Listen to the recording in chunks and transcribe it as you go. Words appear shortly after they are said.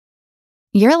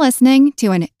You're listening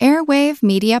to an Airwave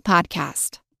Media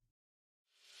Podcast.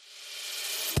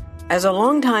 As a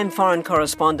longtime foreign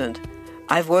correspondent,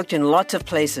 I've worked in lots of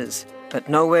places, but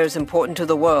nowhere as important to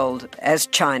the world as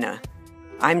China.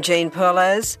 I'm Jane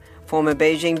Perlez, former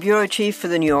Beijing bureau chief for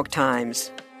the New York Times.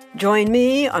 Join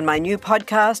me on my new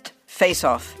podcast, Face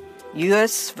Off,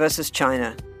 U.S. versus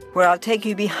China, where I'll take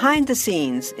you behind the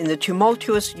scenes in the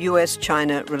tumultuous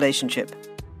U.S.-China relationship.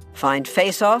 Find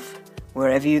Face Off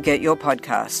wherever you get your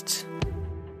podcasts.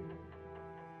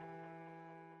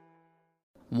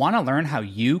 Want to learn how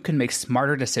you can make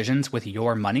smarter decisions with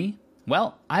your money?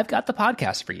 Well, I've got the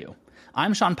podcast for you.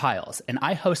 I'm Sean Piles, and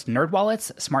I host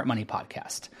NerdWallet's Smart Money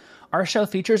Podcast. Our show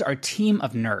features our team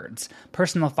of nerds,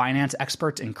 personal finance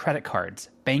experts in credit cards,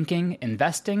 banking,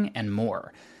 investing, and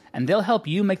more. And they'll help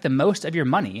you make the most of your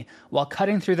money while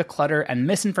cutting through the clutter and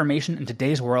misinformation in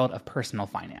today's world of personal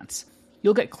finance.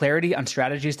 You'll get clarity on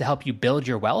strategies to help you build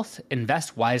your wealth,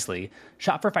 invest wisely,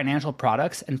 shop for financial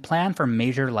products, and plan for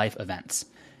major life events.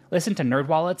 Listen to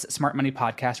NerdWallet's Smart Money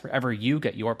Podcast wherever you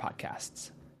get your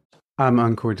podcasts. I'm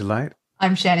Ankur Delight.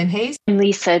 I'm Shannon Hayes. I'm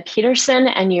Lisa Peterson,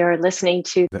 and you're listening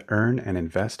to the Earn and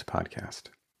Invest podcast.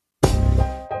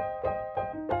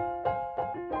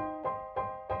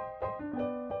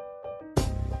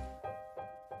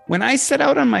 When I set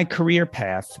out on my career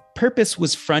path, purpose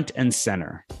was front and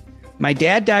center. My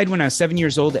dad died when I was 7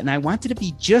 years old, and I wanted to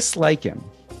be just like him.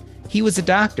 He was a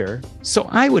doctor, so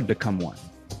I would become one.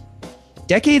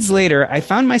 Decades later, I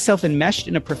found myself enmeshed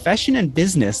in a profession and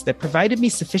business that provided me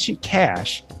sufficient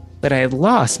cash, but I had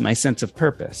lost my sense of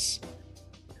purpose.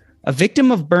 A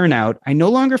victim of burnout, I no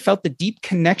longer felt the deep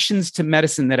connections to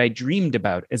medicine that I dreamed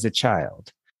about as a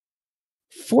child.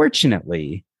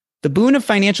 Fortunately, the boon of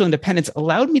financial independence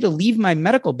allowed me to leave my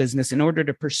medical business in order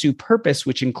to pursue purpose,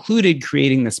 which included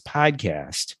creating this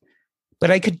podcast.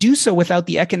 But I could do so without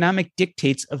the economic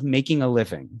dictates of making a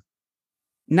living.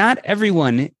 Not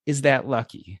everyone is that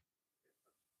lucky.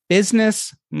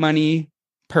 Business, money,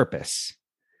 purpose.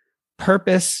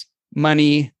 Purpose,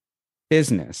 money,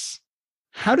 business.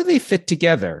 How do they fit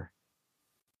together?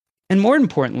 And more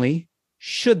importantly,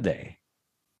 should they?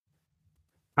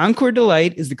 Ankur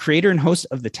Delight is the creator and host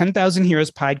of the 10,000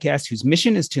 Heroes podcast, whose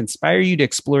mission is to inspire you to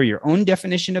explore your own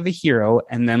definition of a hero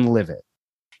and then live it.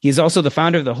 He is also the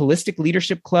founder of the Holistic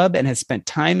Leadership Club and has spent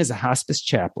time as a hospice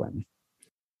chaplain.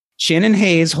 Shannon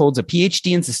Hayes holds a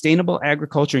PhD in Sustainable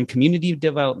Agriculture and Community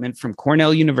Development from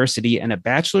Cornell University and a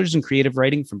bachelor's in creative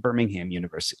writing from Birmingham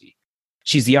University.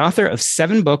 She's the author of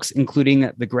 7 books, including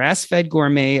The Grass-Fed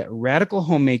Gourmet, Radical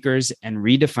Homemakers, and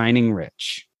Redefining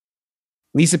Rich.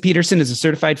 Lisa Peterson is a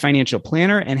certified financial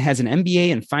planner and has an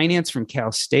MBA in finance from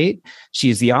Cal State. She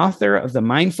is the author of The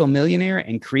Mindful Millionaire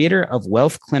and creator of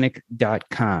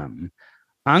wealthclinic.com.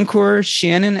 Ankur,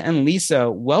 Shannon, and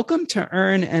Lisa, welcome to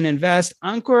Earn and Invest.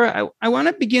 Ankur, I want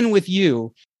to begin with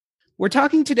you. We're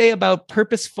talking today about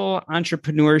purposeful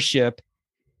entrepreneurship.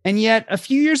 And yet a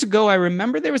few years ago, I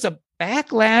remember there was a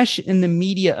backlash in the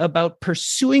media about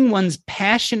pursuing one's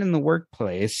passion in the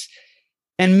workplace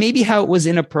and maybe how it was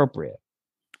inappropriate.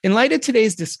 In light of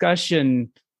today's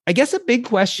discussion, I guess a big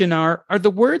question are the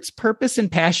words purpose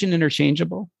and passion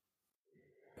interchangeable?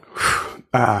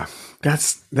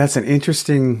 That's an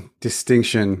interesting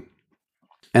distinction.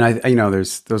 And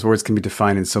there's those words can be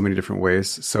defined in so many different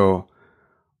ways. So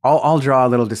I'll draw a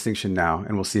little distinction now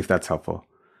and we'll see if that's helpful.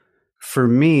 For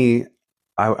me,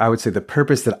 I would say the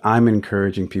purpose that I'm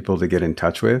encouraging people to get in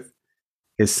touch with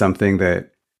is something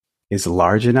that is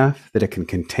large enough that it can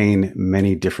contain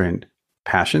many different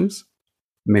passions,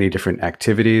 many different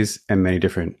activities, and many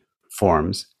different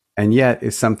forms, and yet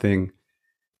is something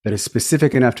that is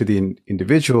specific enough to the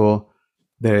individual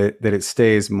that it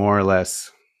stays more or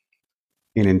less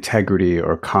in integrity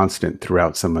or constant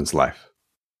throughout someone's life.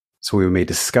 So we may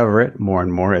discover it more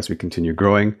and more as we continue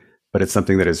growing, but it's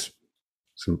something that is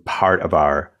some part of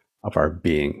our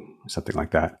being, something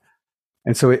like that.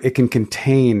 And so it can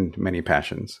contain many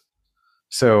passions.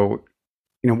 So,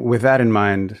 with that in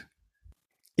mind,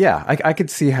 yeah, I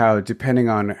could see how, depending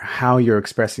on how you're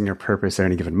expressing your purpose at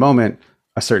any given moment,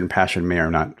 a certain passion may or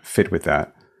not fit with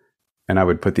that. And I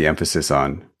would put the emphasis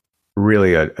on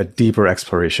really a deeper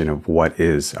exploration of what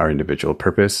is our individual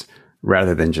purpose,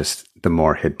 rather than just the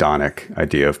more hedonic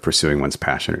idea of pursuing one's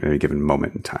passion at any given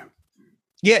moment in time.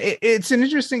 Yeah, it's an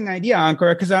interesting idea,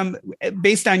 Ankur, because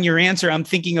based on your answer, I'm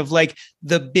thinking of like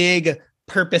the big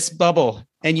purpose bubble,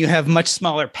 and you have much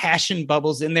smaller passion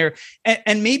bubbles in there,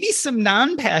 and maybe some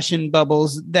non-passion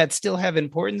bubbles that still have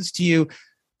importance to you.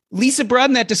 Lisa,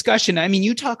 broaden that discussion. I mean,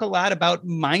 you talk a lot about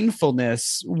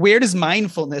mindfulness. Where does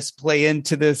mindfulness play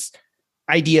into this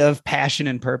idea of passion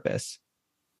and purpose?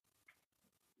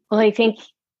 Well, I think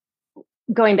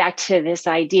going back to this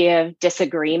idea of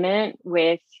disagreement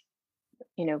with,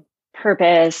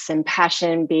 purpose and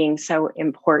passion being so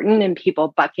important and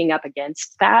people bucking up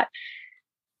against that,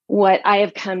 what I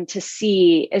have come to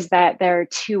see is that there are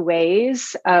two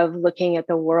ways of looking at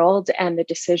the world and the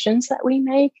decisions that we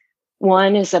make.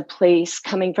 One is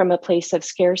coming from a place of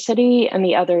scarcity, and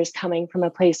the other is coming from a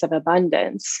place of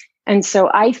abundance. And so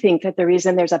I think that the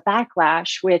reason there's a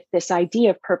backlash with this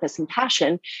idea of purpose and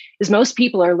passion is most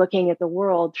people are looking at the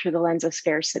world through the lens of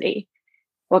scarcity.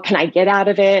 What can I get out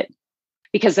of it?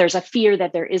 Because there's a fear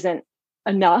that there isn't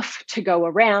enough to go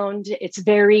around. It's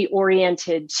very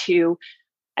oriented to,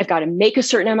 I've got to make a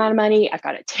certain amount of money. I've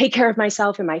got to take care of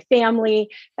myself and my family.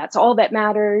 That's all that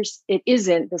matters. It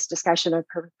isn't this discussion of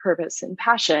purpose and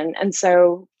passion. And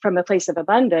so from a place of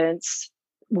abundance,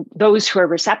 those who are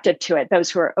receptive to it, those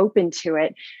who are open to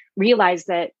it, realize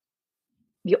that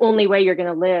the only way you're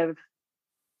going to live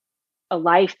a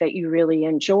life that you really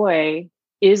enjoy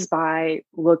is by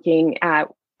looking at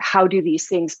how do these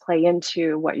things play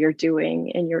into what you're doing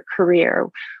in your career,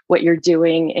 what you're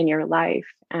doing in your life.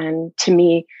 And to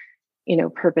me,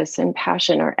 purpose and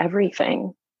passion are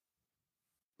everything.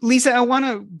 Lisa, I want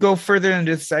to go further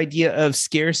into this idea of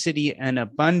scarcity and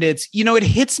abundance. It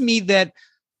hits me that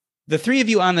the three of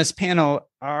you on this panel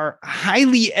are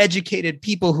highly educated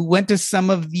people who went to some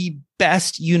of the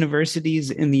best universities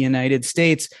in the United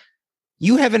States.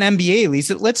 You have an MBA,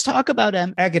 Lisa. Let's talk about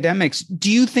academics.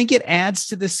 Do you think it adds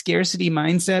to the scarcity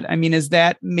mindset? I mean, is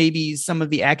that maybe some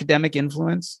of the academic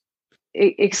influence?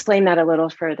 Explain that a little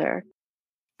further.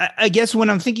 I guess when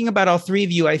I'm thinking about all three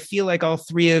of you, I feel like all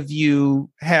three of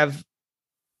you have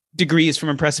degrees from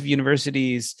impressive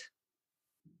universities,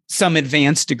 some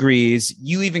advanced degrees.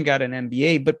 You even got an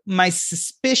MBA. But my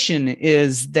suspicion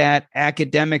is that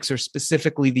academics, or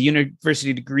specifically the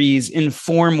university degrees,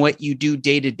 inform what you do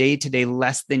day to day today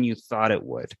less than you thought it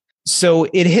would. So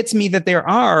it hits me that there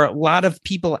are a lot of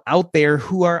people out there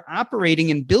who are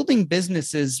operating and building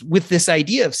businesses with this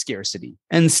idea of scarcity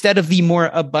instead of the more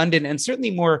abundant and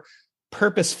certainly more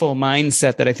purposeful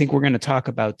mindset that I think we're going to talk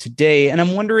about today. And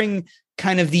I'm wondering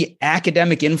kind of the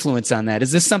academic influence on that.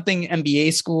 Is this something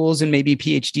MBA schools and maybe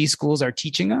PhD schools are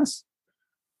teaching us?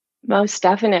 Most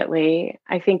definitely.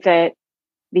 I think that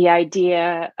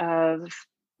the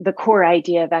core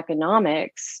idea of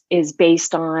economics is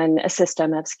based on a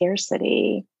system of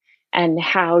scarcity. And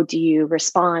how do you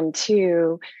respond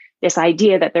to this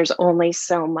idea that there's only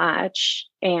so much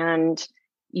and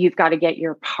you've got to get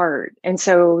your part? And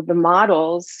so the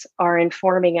models are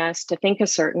informing us to think a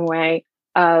certain way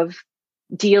of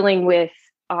dealing with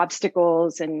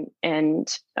obstacles and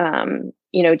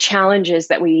challenges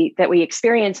that we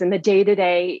experience in the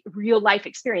day-to-day real life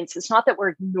experience. It's not that we're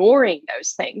ignoring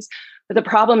those things, but the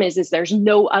problem is there's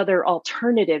no other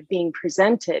alternative being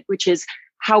presented, which is,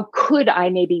 how could I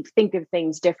maybe think of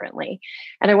things differently?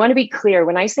 And I want to be clear,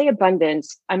 when I say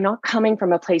abundance, I'm not coming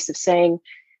from a place of saying,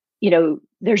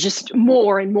 there's just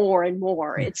more and more and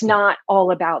more. It's not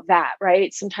all about that,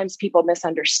 right? Sometimes people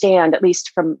misunderstand, at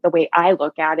least from the way I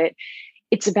look at it.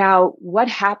 It's about what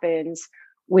happens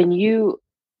when you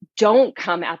don't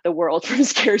come at the world from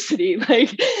scarcity.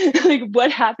 Like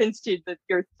what happens to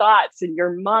your thoughts and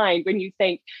your mind when you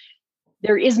think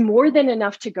there is more than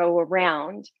enough to go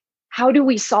around? How do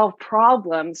we solve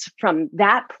problems from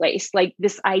that place? Like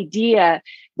this idea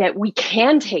that we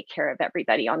can take care of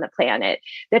everybody on the planet,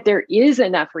 that there is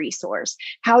enough resource.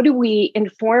 How do we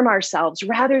inform ourselves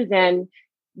rather than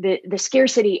the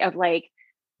scarcity of like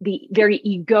the very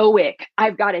egoic,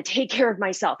 I've got to take care of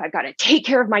myself. I've got to take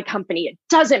care of my company. It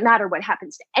doesn't matter what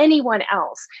happens to anyone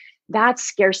else. That's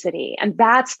scarcity. And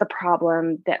that's the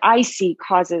problem that I see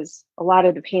causes a lot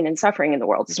of the pain and suffering in the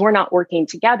world, is we're not working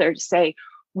together to say,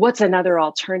 what's another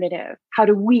alternative? How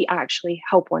do we actually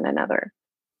help one another?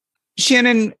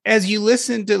 Shannon, as you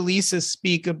listen to Lisa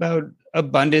speak about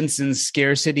abundance and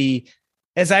scarcity,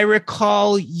 as I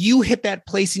recall, you hit that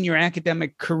place in your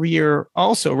academic career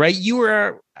also, right? You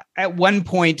were at one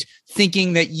point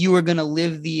thinking that you were going to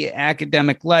live the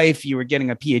academic life. You were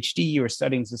getting a PhD, you were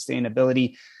studying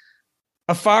sustainability.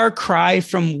 A far cry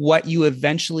from what you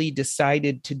eventually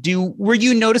decided to do. Were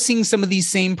you noticing some of these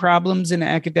same problems in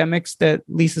academics that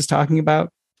Lisa's talking about?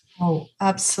 Oh,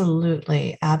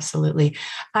 absolutely. Absolutely.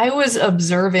 I was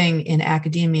observing in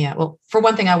academia. Well, for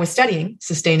one thing, I was studying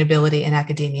sustainability in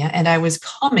academia, and I was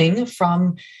coming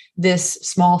from this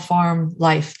small farm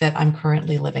life that I'm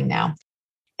currently living now.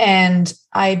 And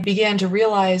I began to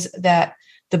realize that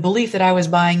the belief that I was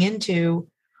buying into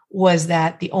was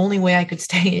that the only way I could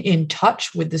stay in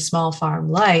touch with the small farm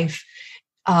life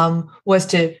was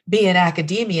to be in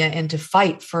academia and to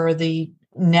fight for the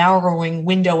narrowing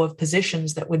window of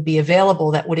positions that would be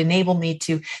available that would enable me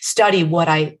to study what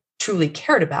I truly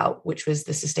cared about, which was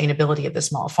the sustainability of the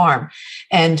small farm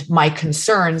and my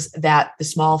concerns that the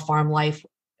small farm life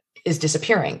is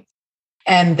disappearing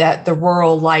and that the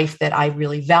rural life that I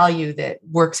really value that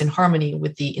works in harmony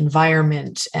with the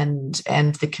environment and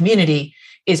the community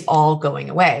is all going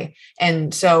away.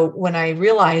 And so when I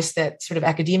realized that sort of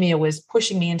academia was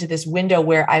pushing me into this window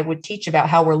where I would teach about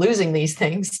how we're losing these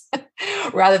things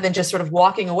rather than just sort of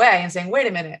walking away and saying, wait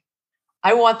a minute,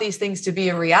 I want these things to be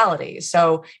a reality.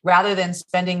 So rather than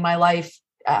spending my life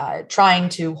trying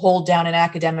to hold down an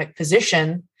academic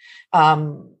position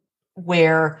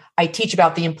where I teach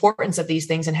about the importance of these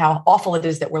things and how awful it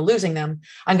is that we're losing them,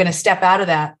 I'm going to step out of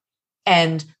that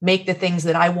and make the things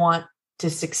that I want to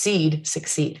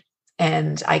succeed.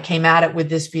 And I came at it with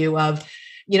this view of,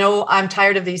 I'm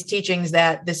tired of these teachings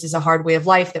that this is a hard way of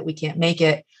life, that we can't make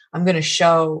it. I'm going to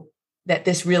show that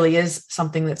this really is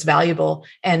something that's valuable.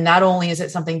 And not only is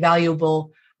it something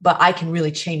valuable, but I can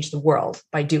really change the world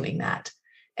by doing that.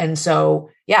 And so,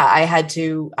 yeah, I had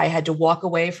to walk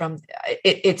away from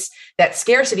it. It's that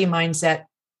scarcity mindset.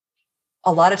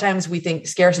 A lot of times we think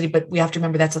scarcity, but we have to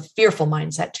remember that's a fearful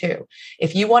mindset too.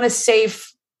 If you want to save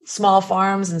small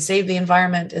farms and save the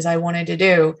environment as I wanted to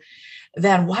do,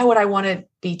 then why would I want to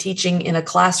be teaching in a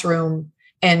classroom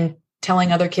and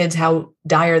telling other kids how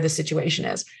dire the situation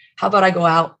is? How about I go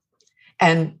out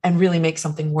and really make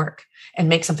something work and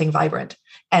make something vibrant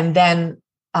and then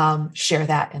share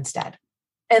that instead?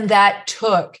 And that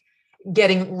took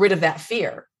getting rid of that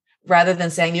fear rather than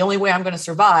saying the only way I'm going to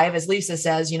survive, as Lisa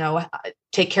says,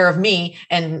 take care of me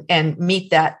and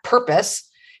meet that purpose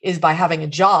is by having a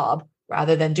job.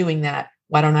 Rather than doing that,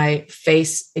 why don't I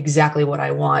face exactly what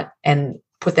I want and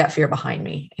put that fear behind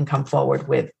me and come forward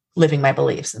with living my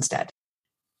beliefs instead?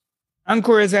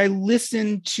 Ankur, as I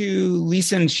listen to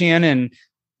Lisa and Shannon,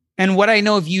 and what I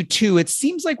know of you too, it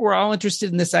seems like we're all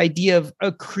interested in this idea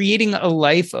of creating a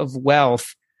life of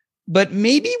wealth, but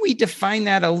maybe we define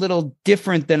that a little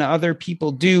different than other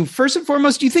people do. First and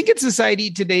foremost, do you think in society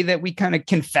today that we kind of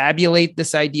confabulate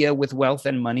this idea with wealth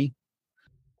and money?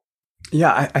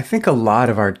 Yeah, I think a lot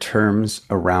of our terms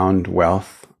around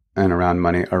wealth and around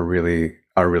money are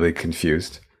really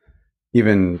confused.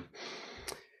 Even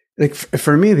like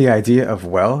for me, the idea of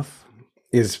wealth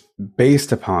is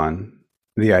based upon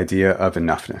the idea of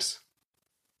enoughness.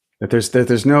 That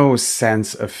there's no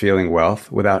sense of feeling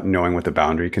wealth without knowing what the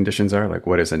boundary conditions are, like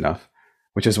what is enough.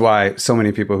 Which is why so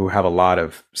many people who have a lot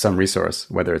of some resource,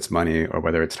 whether it's money or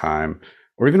whether it's time,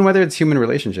 or even whether it's human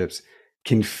relationships,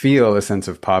 can feel a sense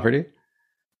of poverty.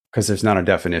 Because there's not a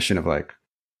definition of like,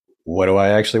 what do I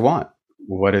actually want?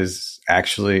 What is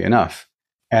actually enough?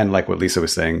 And like what Lisa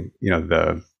was saying,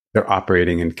 they're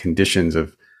operating in conditions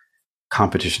of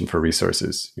competition for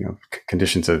resources,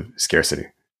 conditions of scarcity.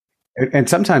 And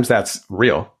sometimes that's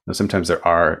real. Sometimes there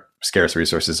are scarce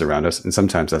resources around us. And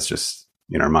sometimes that's just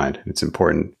in our mind. It's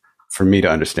important for me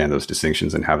to understand those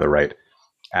distinctions and have the right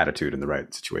attitude in the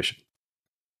right situation.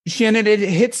 Shannon, it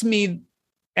hits me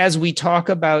as we talk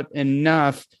about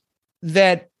enough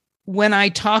that when I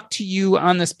talked to you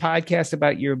on this podcast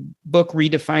about your book,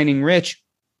 Redefining Rich,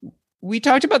 we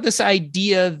talked about this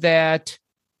idea that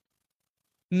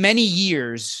many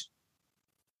years,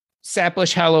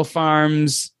 Sapbush Hollow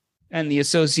Farms and the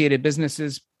associated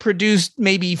businesses produced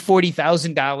maybe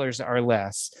 $40,000 or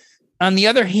less. On the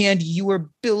other hand, you were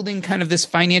building kind of this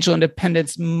financial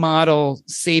independence model,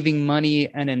 saving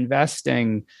money and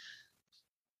investing.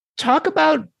 Talk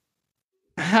about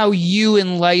how you,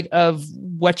 in light of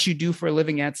what you do for a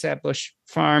living at Sapbush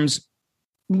Farms,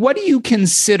 what do you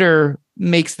consider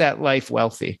makes that life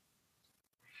wealthy?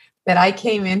 That I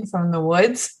came in from the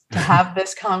woods to have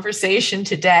this conversation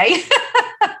today.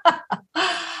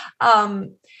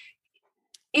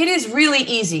 It is really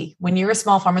easy when you're a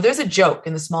small farmer. There's a joke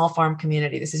in the small farm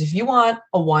community. This is, if you want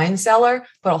a wine cellar,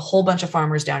 put a whole bunch of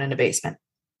farmers down in a basement.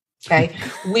 Okay.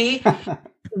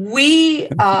 We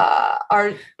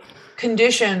are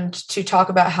conditioned to talk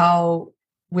about how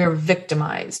we're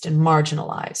victimized and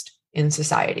marginalized in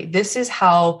society. This is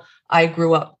how I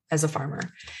grew up as a farmer.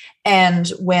 And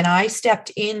when I stepped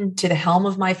into the helm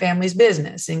of my family's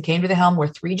business and came to the helm where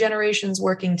 3 generations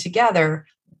working together,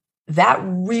 that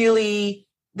really,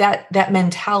 that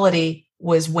mentality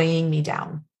was weighing me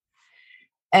down.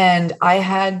 And I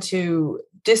had to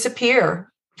disappear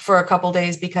for a couple of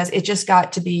days because it just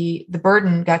got to be, the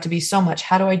burden got to be so much.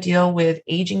 How do I deal with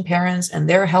aging parents and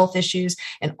their health issues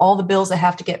and all the bills that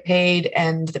have to get paid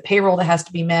and the payroll that has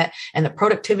to be met and the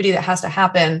productivity that has to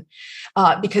happen?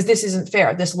 Because this isn't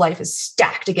fair. This life is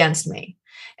stacked against me.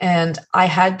 And I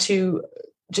had to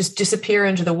just disappear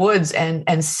into the woods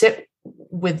and sit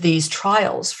with these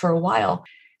trials for a while.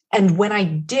 And when I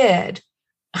did,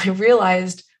 I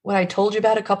realized what I told you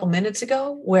about a couple minutes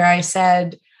ago, where I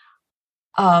said,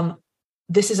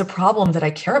 this is a problem that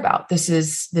I care about. This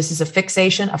is a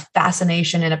fixation, a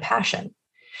fascination, and a passion.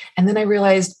 And then I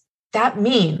realized that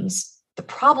means the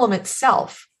problem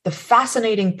itself, the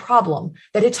fascinating problem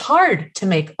that it's hard to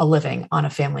make a living on a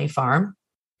family farm,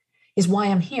 is why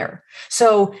I'm here.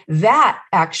 So that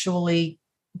actually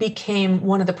became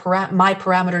one of my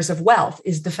parameters of wealth,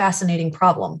 is the fascinating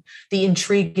problem, the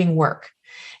intriguing work.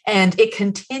 And it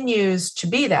continues to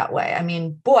be that way. I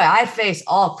mean, boy, I face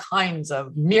all kinds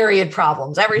of myriad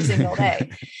problems every single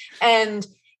day. And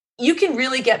you can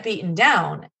really get beaten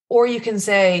down, or you can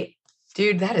say,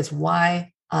 dude, that is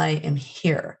why I am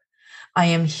here. I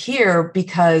am here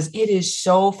because it is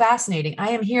so fascinating. I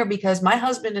am here because my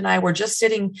husband and I were just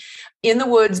sitting in the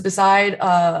woods beside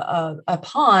a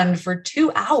pond for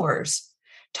 2 hours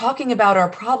talking about our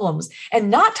problems, and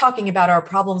not talking about our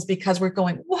problems because we're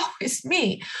going, whoa, it's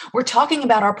me. We're talking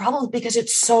about our problems because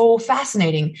it's so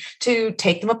fascinating to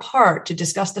take them apart, to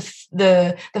discuss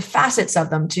the facets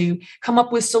of them, to come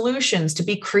up with solutions, to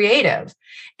be creative.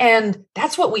 And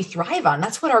that's what we thrive on.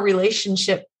 That's what our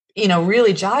relationship,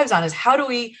 really jives on, is how do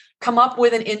we come up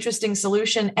with an interesting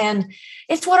solution? And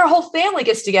it's what our whole family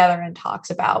gets together and talks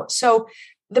about. So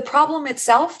the problem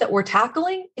itself that we're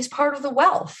tackling is part of the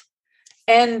wealth.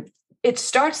 And it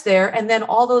starts there. And then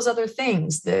all those other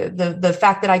things, the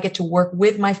fact that I get to work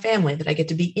with my family, that I get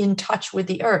to be in touch with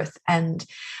the earth, and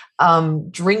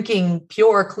drinking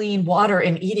pure, clean water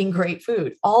and eating great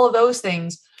food, all of those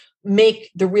things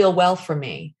make the real wealth for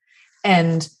me.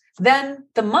 And then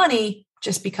the money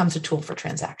just becomes a tool for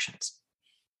transactions.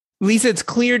 Lisa, it's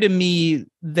clear to me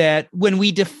that when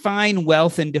we define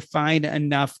wealth and define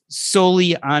enough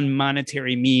solely on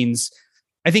monetary means,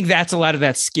 I think that's a lot of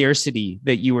that scarcity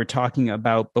that you were talking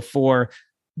about before.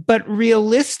 But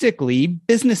realistically,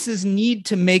 businesses need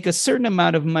to make a certain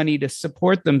amount of money to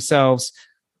support themselves.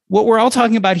 What we're all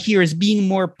talking about here is being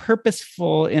more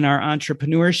purposeful in our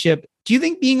entrepreneurship. Do you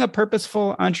think being a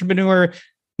purposeful entrepreneur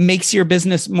makes your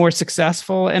business more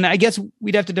successful? And I guess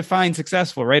we'd have to define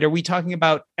successful, right? Are we talking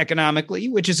about economically,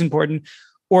 which is important,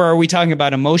 or are we talking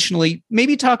about emotionally?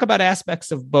 Maybe talk about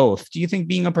aspects of both. Do you think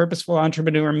being a purposeful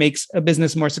entrepreneur makes a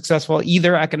business more successful,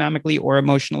 either economically or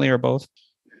emotionally, or both?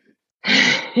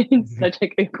 It's such a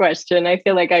good question. I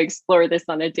feel like I explore this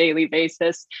on a daily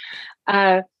basis.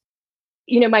 My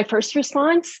first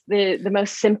response, the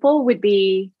most simple, would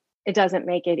be, it doesn't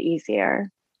make it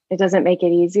easier. It doesn't make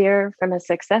it easier from a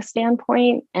success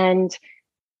standpoint, and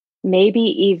maybe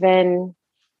even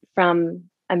from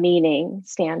a meaning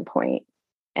standpoint.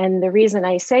 And the reason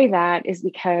I say that is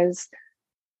because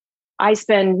I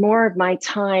spend more of my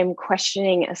time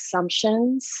questioning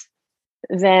assumptions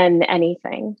than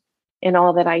anything in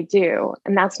all that I do.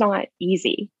 And that's not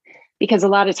easy, because a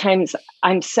lot of times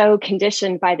I'm so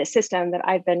conditioned by the system that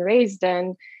I've been raised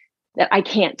in that I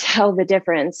can't tell the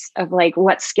difference of like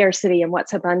what's scarcity and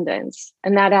what's abundance.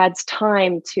 And that adds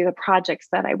time to the projects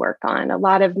that I work on. A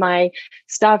lot of my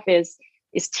stuff is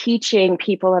teaching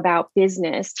people about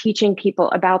business, teaching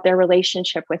people about their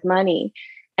relationship with money.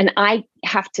 And I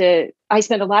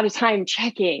spend a lot of time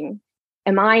checking,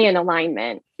 am I in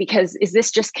alignment? Because is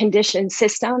this just conditioned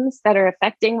systems that are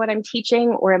affecting what I'm teaching?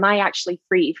 Or am I actually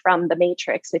free from the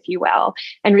matrix, if you will,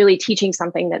 and really teaching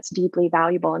something that's deeply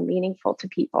valuable and meaningful to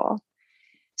people?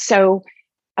 So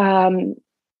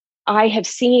I have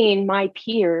seen my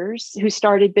peers who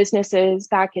started businesses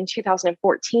back in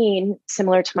 2014,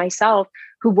 similar to myself,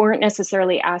 who weren't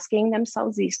necessarily asking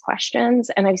themselves these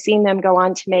questions. And I've seen them go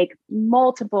on to make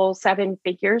multiple 7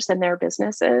 figures in their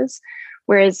businesses.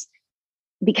 Whereas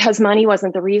because money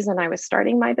wasn't the reason I was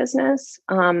starting my business,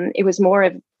 it was more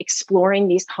of exploring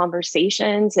these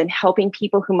conversations and helping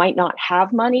people who might not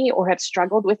have money or have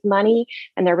struggled with money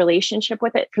and their relationship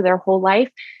with it for their whole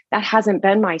life. That hasn't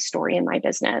been my story in my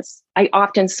business. I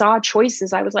often saw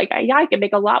choices. I was like, yeah, I could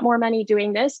make a lot more money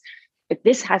doing this, but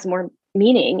this has more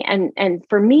meaning. And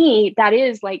for me, that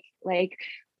is like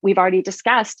we've already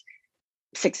discussed,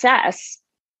 success.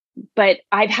 But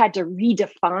I've had to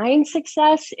redefine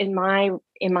success in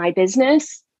my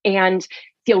business and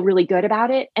feel really good about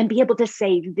it and be able to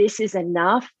say this is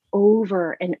enough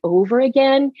over and over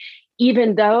again,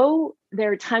 even though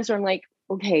there are times where I'm like,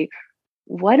 okay,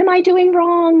 what am I doing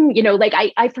wrong?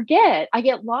 I forget, I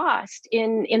get lost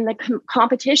in the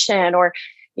competition, or,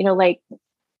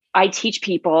 I teach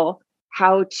people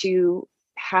how to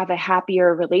have a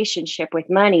happier relationship with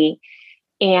money.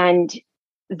 And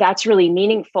that's really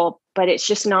meaningful, but it's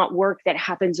just not work that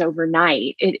happens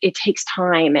overnight. It takes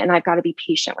time, and I've got to be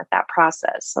patient with that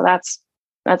process. So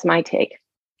that's my take.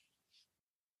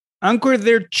 Ankur,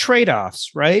 they're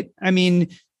trade-offs, right? I mean,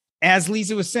 as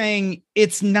Lisa was saying,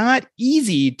 it's not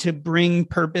easy to bring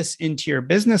purpose into your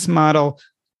business model.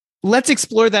 Let's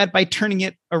explore that by turning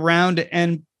it around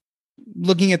and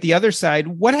looking at the other side.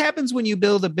 What happens when you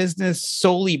build a business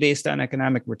solely based on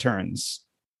economic returns?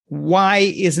 Why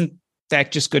isn't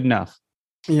that just good enough?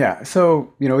 Yeah.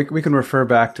 So, we can refer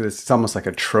back to this. It's almost like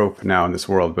a trope now in this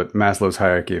world, but Maslow's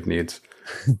hierarchy of needs,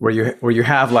 where you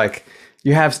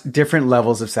have different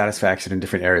levels of satisfaction in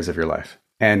different areas of your life.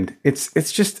 And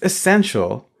it's just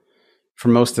essential for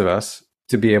most of us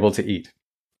to be able to eat,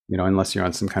 unless you're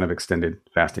on some kind of extended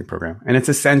fasting program. And it's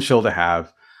essential to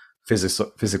have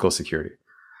physical security.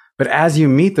 But as you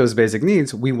meet those basic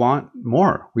needs, we want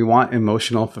more. We want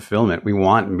emotional fulfillment. We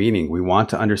want meaning. We want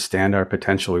to understand our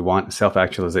potential. We want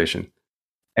self-actualization.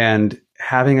 And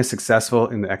having a successful,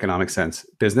 in the economic sense,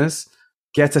 business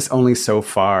gets us only so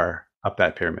far up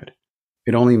that pyramid.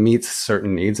 It only meets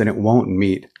certain needs, and it won't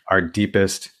meet our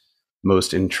deepest,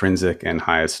 most intrinsic and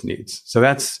highest needs. So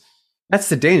that's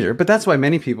the danger. But that's why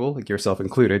many people, like yourself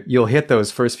included, you'll hit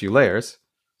those first few layers,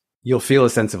 you'll feel a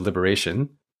sense of liberation,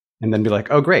 and then be like,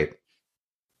 oh, great.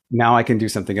 Now I can do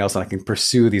something else and I can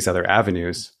pursue these other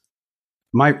avenues.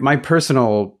 My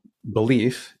personal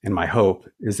belief and my hope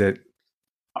is that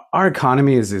our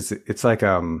economy is it's like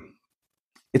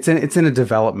it's in a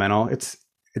developmental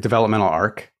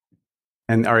arc.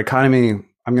 And our economy,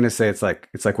 I'm going to say it's like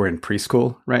we're in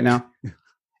preschool right now.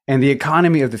 And the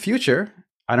economy of the future,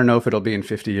 I don't know if it'll be in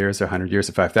 50 years or 100 years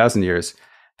or 5,000 years.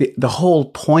 The whole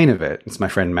point of it, it's my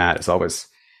friend Matt is always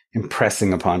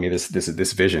impressing upon me this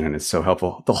vision, and it's so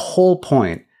helpful. The whole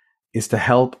point is to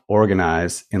help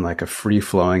organize in like a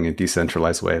free-flowing and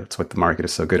decentralized way. That's what the market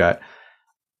is so good at.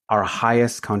 Our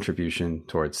highest contribution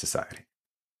towards society.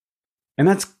 And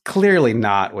that's clearly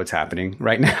not what's happening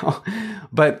right now.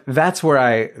 But that's where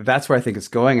I think it's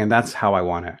going, and that's how I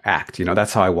want to act.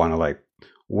 That's how I want to like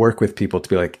work with people to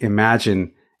be like,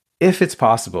 imagine if it's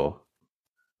possible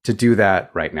to do that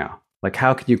right now. Like,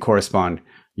 how can you correspond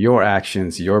your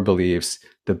actions, your beliefs,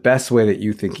 the best way that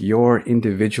you think your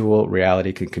individual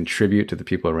reality can contribute to the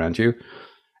people around you?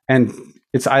 And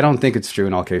I don't think it's true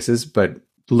in all cases, but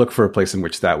look for a place in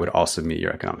which that would also meet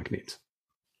your economic needs.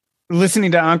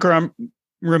 Listening to Ankur, I'm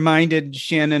reminded,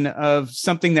 Shannon, of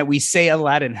something that we say a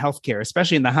lot in healthcare,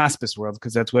 especially in the hospice world,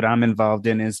 because that's what I'm involved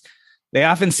in, is they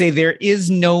often say there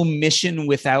is no mission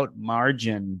without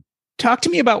margin. Talk to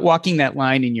me about walking that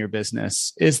line in your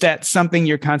business. Is that something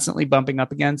you're constantly bumping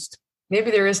up against? Maybe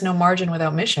there is no margin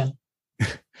without mission.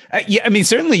 Yeah, I mean,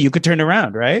 certainly you could turn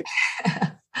around, right?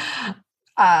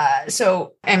 I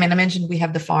mentioned we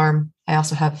have the farm. I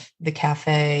also have the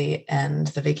cafe and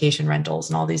the vacation rentals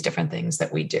and all these different things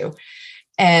that we do.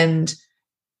 And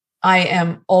I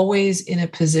am always in a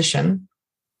position,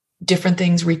 different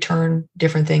things return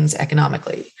different things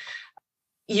economically.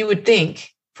 You would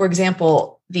think, for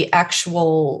example, the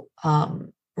actual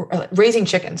raising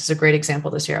chickens is a great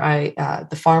example this year.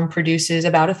 The farm produces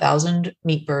about 1,000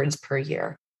 meat birds per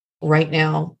year. Right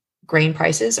now, grain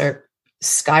prices are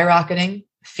skyrocketing.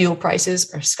 Fuel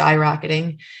prices are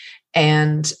skyrocketing.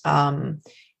 And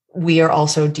we are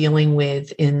also dealing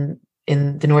with, in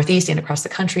the Northeast and across the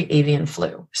country, avian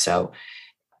flu. So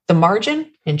the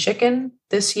margin in chicken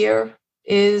this year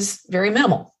is very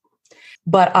minimal.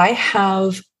 But I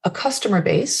have a customer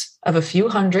base of a few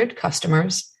hundred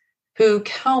customers who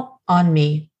count on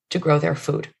me to grow their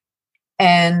food.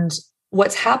 And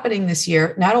what's happening this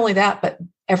year, not only that, but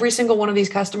every single one of these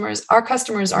customers, our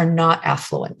customers are not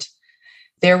affluent.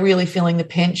 They're really feeling the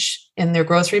pinch in their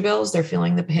grocery bills. They're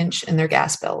feeling the pinch in their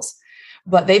gas bills.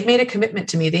 But they've made a commitment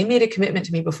to me. They made a commitment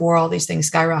to me before all these things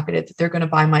skyrocketed that they're going to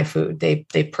buy my food.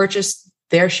 They purchased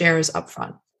their shares up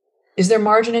front. Is there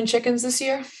margin in chickens this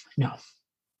year? No.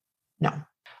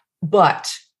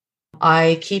 But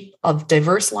I keep a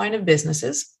diverse line of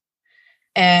businesses.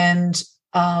 And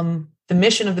the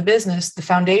mission of the business, the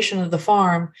foundation of the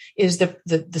farm, is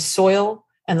the soil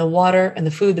and the water and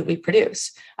the food that we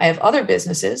produce. I have other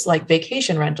businesses like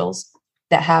vacation rentals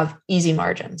that have easy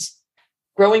margins.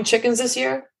 Growing chickens this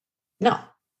year? No.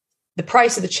 The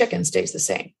price of the chicken stays the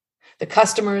same. The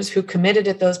customers who committed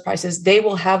at those prices, they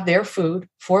will have their food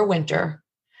for winter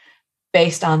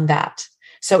based on that.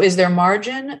 So is there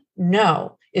margin?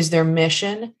 No. Is there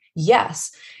mission?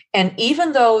 Yes. And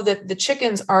even though the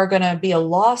chickens are going to be a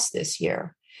loss this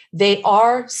year, they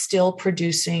are still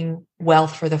producing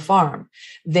wealth for the farm.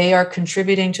 They are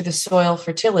contributing to the soil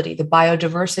fertility, the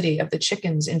biodiversity of the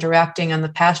chickens interacting on the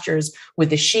pastures with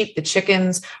the sheep. The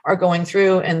chickens are going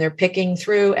through and they're picking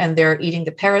through and they're eating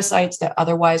the parasites that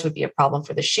otherwise would be a problem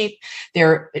for the sheep.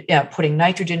 They're putting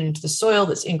nitrogen into the soil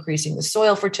that's increasing the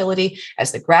soil fertility.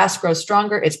 As the grass grows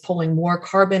stronger, it's pulling more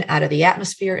carbon out of the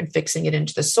atmosphere and fixing it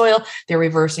into the soil. They're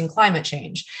reversing climate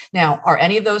change. Now, are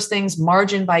any of those things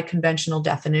margin by conventional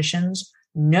definitions?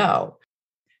 No.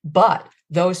 But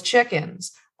those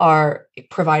chickens are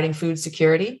providing food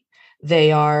security.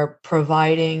 They are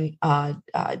providing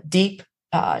deep,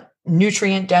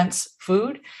 nutrient-dense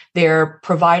food. They're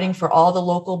providing for all the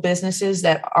local businesses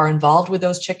that are involved with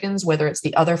those chickens, whether it's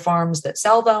the other farms that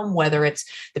sell them, whether it's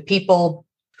the people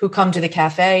who come to the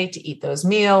cafe to eat those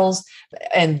meals,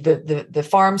 and the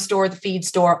farm store, the feed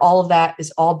store, all of that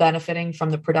is all benefiting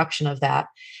from the production of that.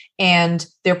 And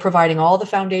they're providing all the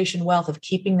foundation wealth of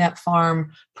keeping that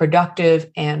farm productive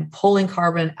and pulling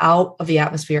carbon out of the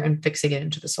atmosphere and fixing it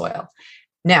into the soil.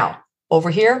 Now,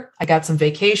 over here, I got some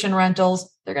vacation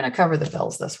rentals. They're going to cover the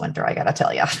bills this winter, I got to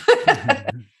tell you.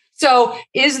 So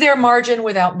is there margin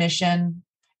without mission?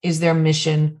 Is there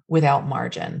mission without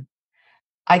margin?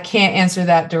 I can't answer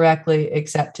that directly,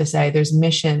 except to say there's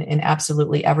mission in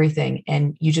absolutely everything.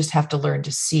 And you just have to learn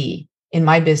to see. In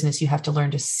my business, you have to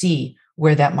learn to see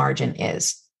where that margin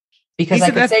is. Because I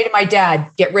could say to my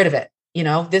dad, get rid of it.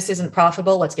 This isn't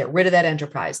profitable. Let's get rid of that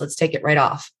enterprise. Let's take it right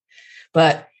off.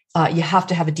 But you have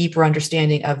to have a deeper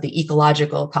understanding of the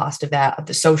ecological cost of that, of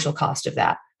the social cost of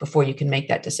that, before you can make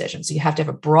that decision. So you have to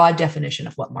have a broad definition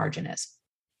of what margin is.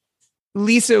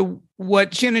 Lisa,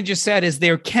 what Shannon just said is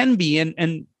there can be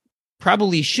and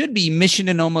probably should be mission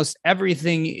in almost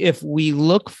everything if we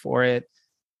look for it.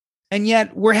 And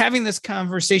yet we're having this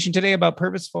conversation today about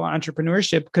purposeful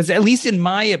entrepreneurship because, at least in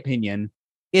my opinion,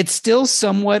 it's still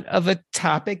somewhat of a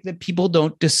topic that people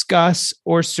don't discuss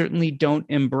or certainly don't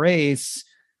embrace.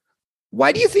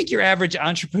 Why do you think your average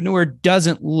entrepreneur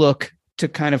doesn't look to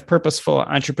kind of purposeful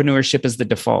entrepreneurship as the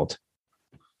default?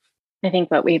 I think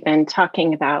what we've been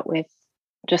talking about with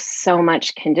just so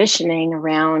much conditioning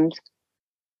around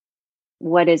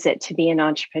what is it to be an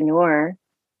entrepreneur,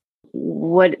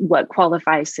 what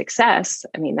qualifies success.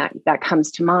 I mean, that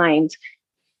comes to mind.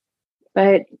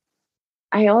 But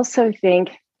I also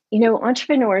think,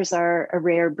 entrepreneurs are a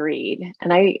rare breed.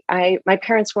 And my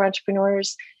parents were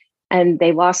entrepreneurs and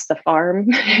they lost the farm,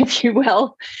 if you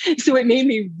will. So it made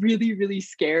me really, really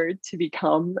scared to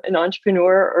become an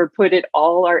entrepreneur or put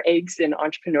all our eggs in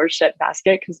entrepreneurship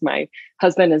basket, because my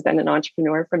husband has been an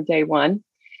entrepreneur from day one.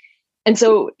 And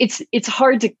so it's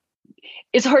hard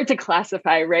to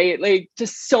classify, right? Like,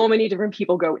 just so many different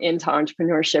people go into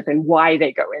entrepreneurship and why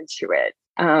they go into it.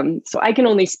 So I can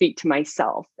only speak to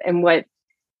myself, and what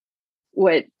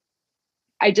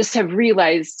I just have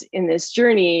realized in this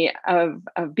journey of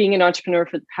being an entrepreneur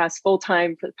for the past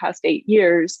full-time for the past 8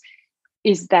 years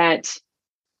is that,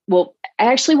 well,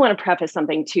 I actually want to preface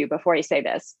something too before I say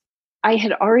this. I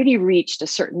had already reached a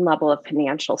certain level of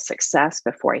financial success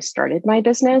before I started my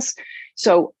business.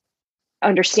 So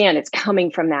understand it's coming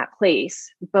from that place.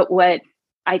 But what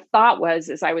I thought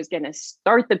is I was going to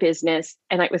start the business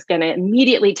and it was going to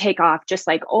immediately take off, just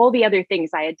like all the other things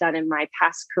I had done in my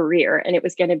past career. And it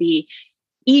was going to be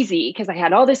easy because I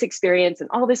had all this experience and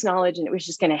all this knowledge, and it was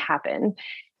just going to happen.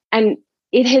 And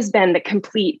it has been the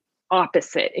complete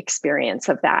opposite experience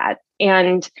of that.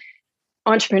 And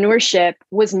entrepreneurship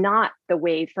was not the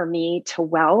way for me to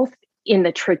wealth in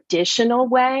the traditional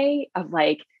way of,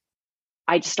 like,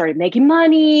 I just started making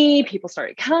money. People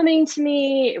started coming to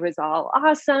me. It was all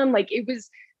awesome. Like, it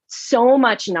was so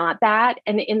much not that.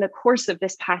 And in the course of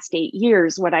this past 8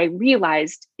 years, what I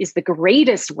realized is the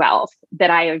greatest wealth that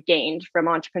I have gained from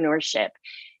entrepreneurship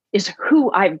is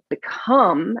who I've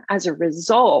become as a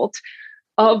result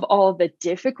of all the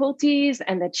difficulties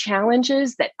and the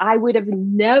challenges that I would have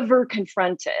never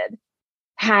confronted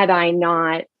had I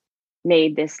not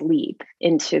made this leap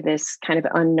into this kind of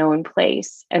unknown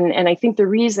place. And I think the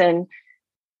reason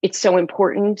it's so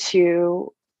important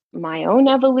to my own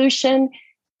evolution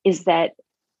is that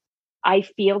I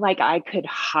feel like I could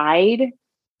hide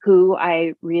who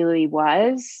I really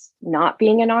was, not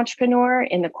being an entrepreneur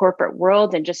in the corporate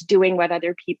world and just doing what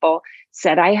other people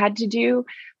said I had to do.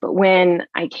 But when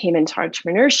I came into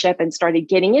entrepreneurship and started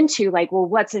getting into, like, well,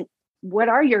 what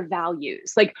are your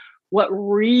values? Like, what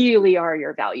really are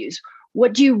your values?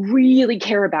 What do you really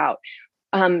care about?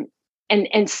 And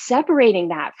separating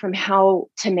that from how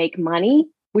to make money,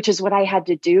 which is what I had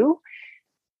to do.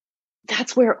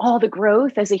 That's where all the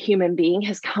growth as a human being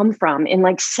has come from, in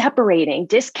like separating,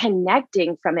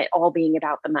 disconnecting from it all being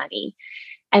about the money.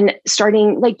 And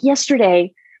starting like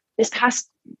yesterday, this past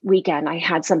weekend, I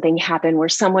had something happen where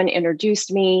someone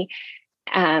introduced me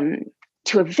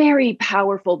to a very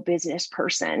powerful business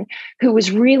person who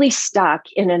was really stuck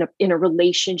in a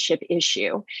relationship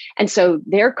issue. And so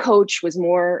their coach was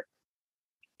more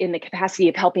in the capacity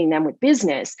of helping them with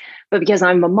business. But because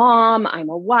I'm a mom, I'm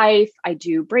a wife, I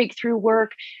do breakthrough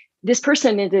work, this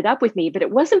person ended up with me, but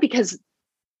it wasn't because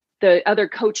the other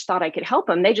coach thought I could help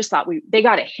them. They just thought they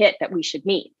got a hit that we should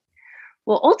meet.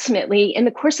 Well, ultimately, in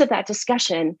the course of that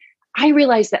discussion, I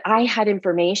realized that I had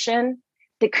information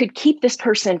that could keep this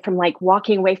person from like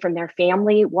walking away from their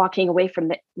family, walking away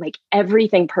from like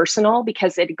everything personal,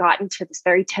 because it had gotten to this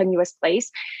very tenuous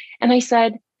place. And I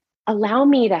said, allow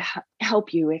me to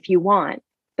help you if you want,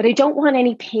 but I don't want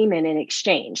any payment in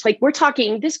exchange. Like, we're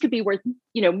talking, this could be worth,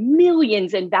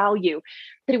 millions in value.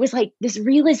 But it was like this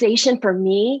realization for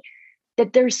me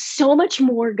that there's so much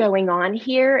more going on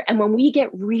here. And when we get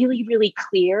really, really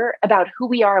clear about who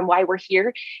we are and why we're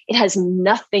here, it has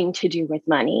nothing to do with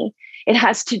money. It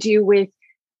has to do with,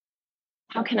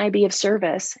 how can I be of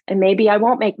service? And maybe I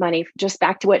won't make money, just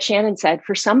back to what Shannon said,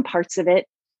 for some parts of it,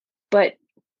 but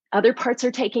other parts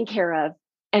are taken care of.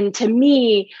 And to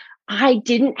me, I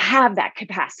didn't have that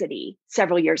capacity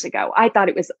several years ago. I thought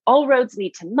it was all roads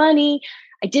lead to money.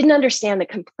 I didn't understand the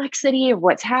complexity of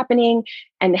what's happening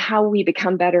and how we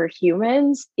become better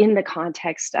humans in the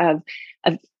context of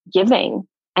giving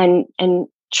and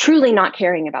truly not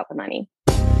caring about the money.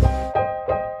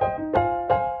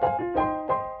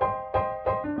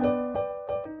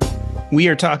 We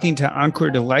are talking to Encore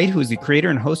Delight, who is the creator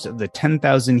and host of the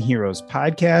 10,000 Heroes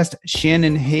podcast,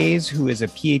 Shannon Hayes, who is a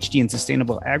PhD in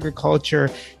sustainable agriculture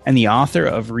and the author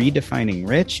of Redefining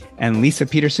Rich, and Lisa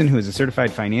Peterson, who is a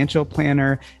certified financial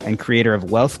planner and creator of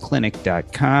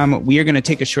wealthclinic.com. We are going to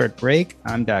take a short break.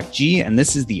 I'm Doc G, and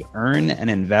this is the Earn and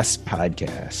Invest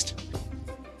podcast.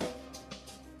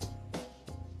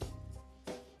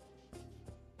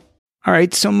 All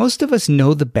right, so most of us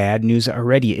know the bad news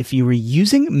already. If you were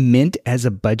using Mint as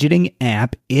a budgeting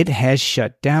app, it has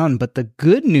shut down. But the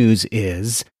good news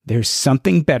is there's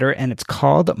something better, and it's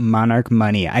called Monarch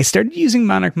Money. I started using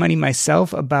Monarch Money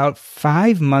myself about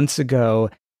 5 months ago,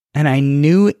 and I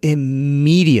knew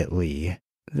immediately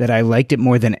that I liked it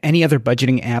more than any other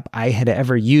budgeting app I had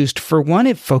ever used. For one,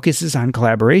 it focuses on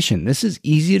collaboration. This is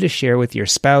easy to share with your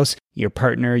spouse, your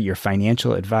partner, your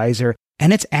financial advisor.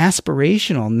 And it's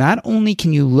aspirational. Not only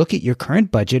can you look at your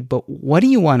current budget, but what do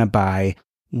you want to buy?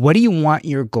 What do you want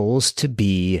your goals to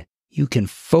be? You can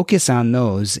focus on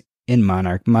those in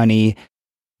Monarch Money.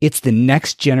 It's the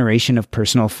next generation of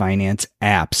personal finance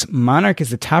apps. Monarch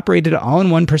is the top-rated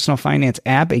all-in-one personal finance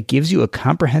app. It gives you a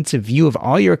comprehensive view of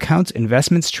all your accounts,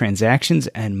 investments, transactions,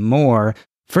 and more.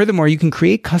 Furthermore, you can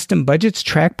create custom budgets,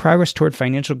 track progress toward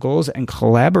financial goals, and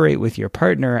collaborate with your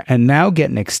partner. And now get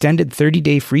an extended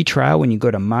 30-day free trial when you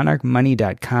go to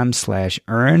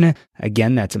monarchmoney.com/earn.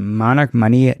 Again, that's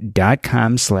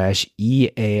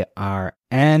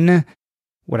monarchmoney.com/EARN.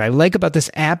 What I like about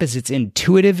this app is it's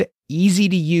intuitive, easy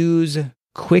to use,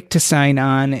 quick to sign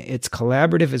on. It's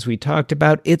collaborative, as we talked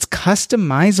about. It's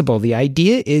customizable. The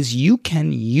idea is you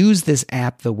can use this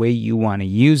app the way you want to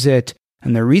use it.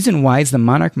 And the reason why is the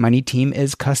Monarch Money team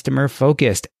is customer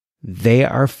focused. They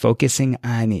are focusing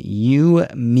on you,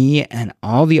 me, and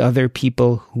all the other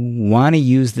people who want to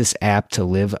use this app to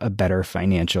live a better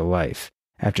financial life.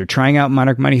 After trying out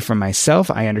Monarch Money for myself,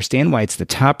 I understand why it's the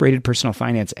top-rated personal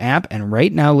finance app. And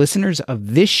right now, listeners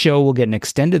of this show will get an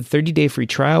extended 30-day free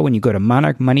trial when you go to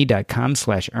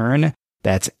monarchmoney.com/earn.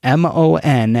 That's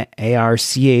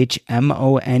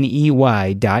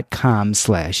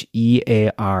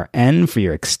monarchmoney.com/EARN for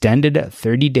your extended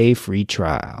 30-day free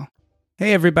trial.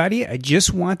 Hey everybody, I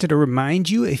just wanted to remind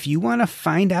you, if you want to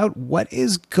find out what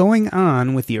is going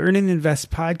on with the Earn and Invest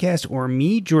podcast or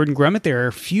me, Jordan Grummett, there are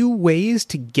a few ways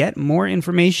to get more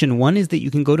information. One is that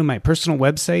you can go to my personal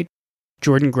website,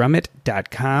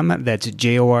 jordangrummett.com. That's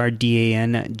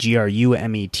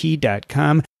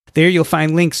JORDANGRUMET.com. There you'll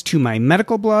find links to my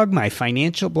medical blog, my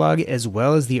financial blog, as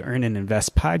well as the Earn and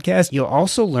Invest podcast. You'll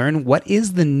also learn what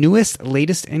is the newest,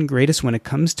 latest, and greatest when it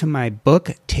comes to my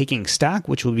book, Taking Stock,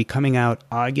 which will be coming out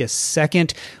August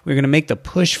 2nd. We're going to make the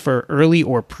push for early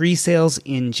or pre-sales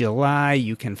in July.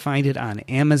 You can find it on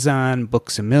Amazon,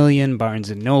 Books A Million,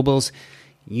 Barnes & Nobles.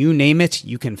 You name it,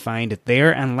 you can find it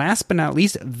there. And last but not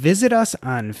least, visit us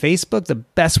on Facebook. The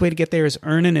best way to get there is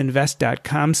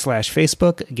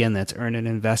earnandinvest.com/Facebook. Again, that's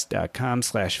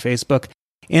earnandinvest.com/Facebook.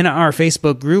 In our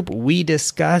Facebook group, we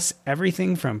discuss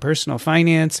everything from personal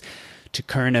finance to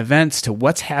current events, to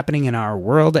what's happening in our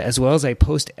world, as well as I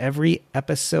post every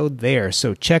episode there.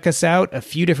 So check us out. A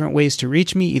few different ways to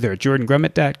reach me, either at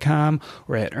jordangrummett.com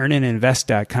or at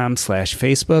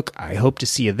earnandinvest.com/Facebook. I hope to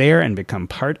see you there and become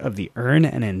part of the Earn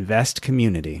and Invest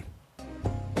community.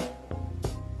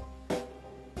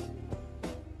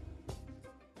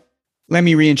 Let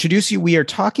me reintroduce you. We are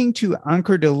talking to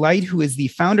Ankur Delight, who is the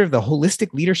founder of the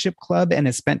Holistic Leadership Club and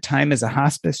has spent time as a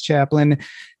hospice chaplain.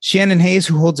 Shannon Hayes,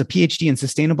 who holds a PhD in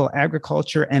sustainable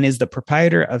agriculture and is the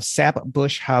proprietor of Sap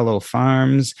Bush Hollow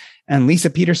Farms. And Lisa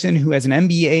Peterson, who has an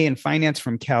MBA in finance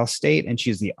from Cal State, and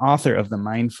she's the author of The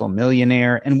Mindful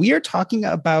Millionaire. And we are talking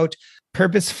about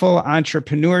purposeful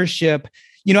entrepreneurship.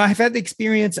 You know, I've had the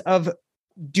experience of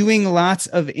doing lots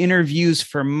of interviews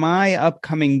for my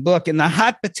upcoming book. And the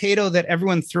hot potato that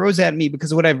everyone throws at me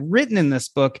because of what I've written in this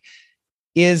book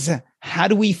is, how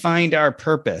do we find our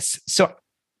purpose? So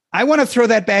I want to throw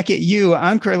that back at you,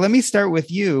 Ankur. Let me start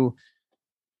with you.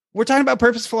 We're talking about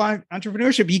purposeful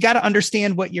entrepreneurship. You got to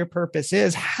understand what your purpose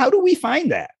is. How do we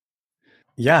find that?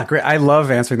 Yeah, great. I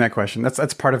love answering that question.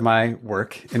 That's part of my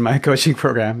work in my coaching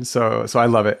program. So I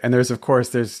love it. And there's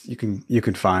you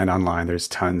can find online, there's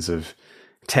tons of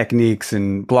techniques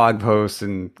and blog posts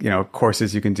and,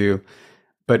 courses you can do.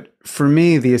 But for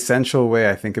me, the essential way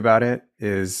I think about it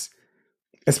is,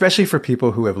 especially for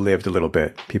people who have lived a little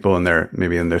bit, people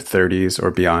maybe in their 30s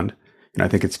or beyond. I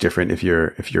think it's different if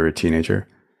you're a teenager.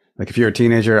 Like if you're a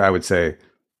teenager, I would say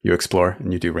you explore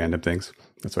and you do random things.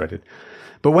 That's what I did.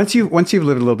 But once you've lived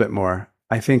a little bit more,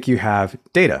 I think you have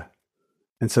data.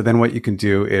 And so then what you can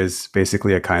do is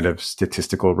basically a kind of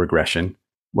statistical regression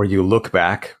where you look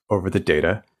back over the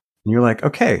data and you're like,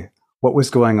 okay, what was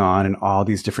going on in all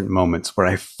these different moments where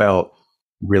I felt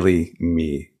really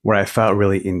me, where I felt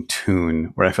really in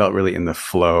tune, where I felt really in the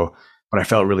flow, where I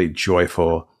felt really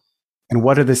joyful. And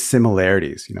what are the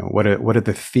similarities? What are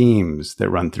the themes that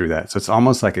run through that? So it's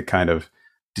almost like a kind of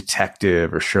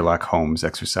detective or Sherlock Holmes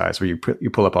exercise where you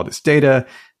pull up all this data.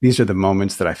 These are the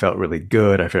moments that I felt really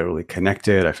good. I felt really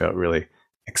connected. I felt really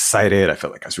excited. I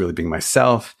felt like I was really being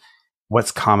myself.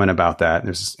 What's common about that? And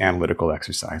there's this analytical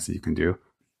exercise that you can do.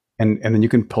 And then you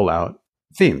can pull out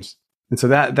themes. And so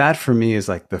that for me is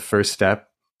like the first step.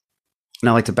 And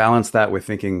I like to balance that with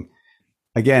thinking,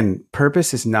 again,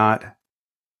 purpose is not,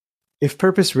 if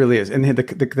purpose really is, and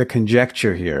the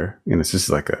conjecture here, this is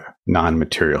like a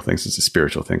non-material thing, so it's a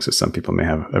spiritual thing. So some people may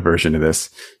have aversion to this,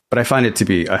 but I find it to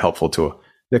be a helpful tool.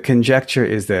 The conjecture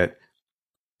is that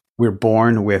we're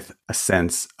born with a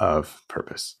sense of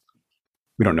purpose.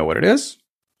 We don't know what it is.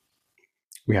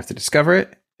 We have to discover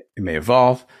it. It may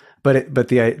evolve, but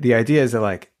the idea is that,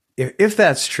 like, if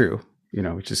that's true,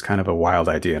 which is kind of a wild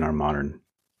idea in our modern,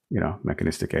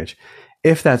 mechanistic age.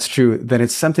 If that's true, then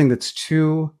it's something that's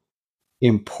too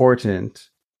important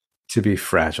to be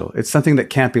fragile. It's something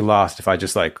that can't be lost if I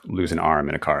just lose an arm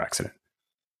in a car accident.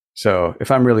 So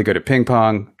if I'm really good at ping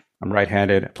pong, I'm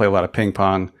right-handed, I play a lot of ping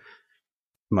pong.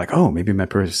 I'm like, oh, maybe my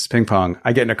purpose is ping pong.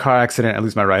 I get in a car accident, I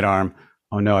lose my right arm.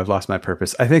 Oh no, I've lost my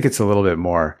purpose. I think it's a little bit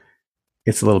more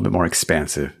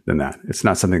expansive than that. It's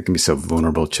not something that can be so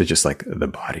vulnerable to just like the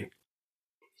body.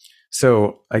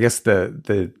 So I guess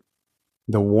the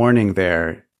warning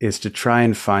there is to try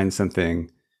and find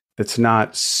something that's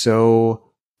not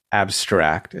so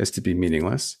abstract as to be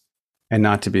meaningless and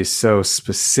not to be so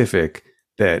specific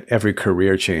that every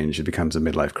career change it becomes a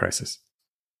midlife crisis.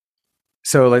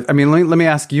 So let me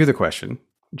ask you the question,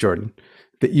 Jordan,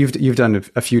 that you've done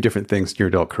a few different things in your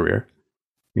adult career.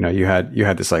 You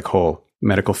had this like whole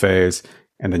medical phase,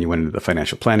 and then you went into the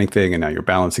financial planning thing, and now you're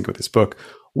balancing with this book.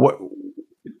 What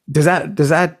does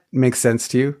that make sense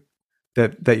to you?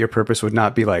 That your purpose would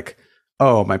not be like,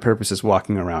 oh, my purpose is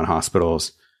walking around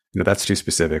hospitals. That's too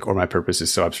specific, or my purpose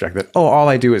is so abstract that, oh, all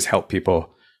I do is help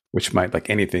people, which might,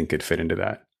 like, anything could fit into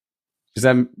that. Does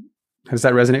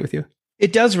that resonate with you?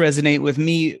 It does resonate with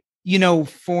me.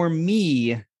 For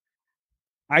me,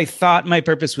 I thought my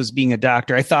purpose was being a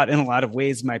doctor. I thought in a lot of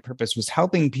ways my purpose was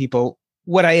helping people.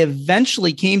 What I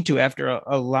eventually came to after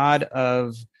a lot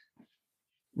of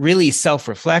really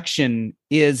self-reflection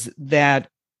is that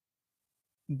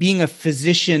being a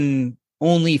physician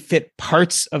only fit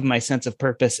parts of my sense of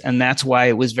purpose. And that's why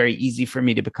it was very easy for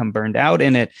me to become burned out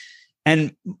in it.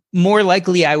 And more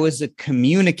likely, I was a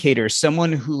communicator,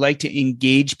 someone who liked to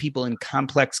engage people in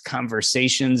complex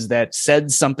conversations that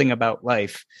said something about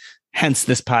life, hence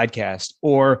this podcast,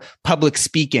 or public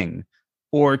speaking,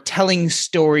 or telling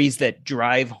stories that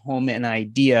drive home an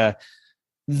idea.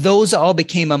 Those all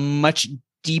became a much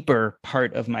deeper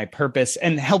part of my purpose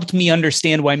and helped me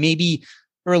understand why maybe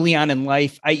early on in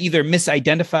life, I either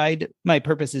misidentified my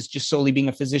purpose as just solely being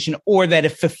a physician, or that it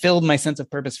fulfilled my sense of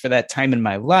purpose for that time in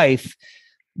my life.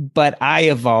 But I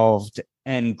evolved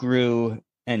and grew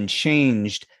and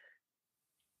changed.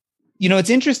 It's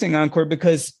interesting, Encore,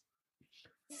 because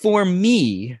for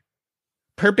me,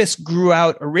 purpose grew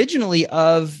out originally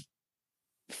of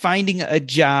finding a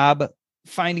job,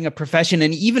 finding a profession,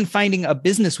 and even finding a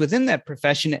business within that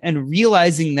profession, and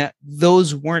realizing that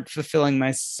those weren't fulfilling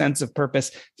my sense of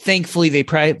purpose. Thankfully, they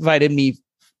provided me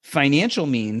financial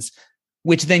means,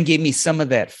 which then gave me some of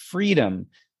that freedom.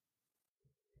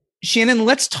 Shannon,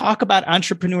 let's talk about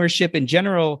entrepreneurship in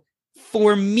general.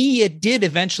 For me, it did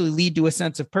eventually lead to a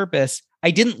sense of purpose.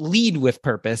 I didn't lead with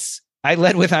purpose. I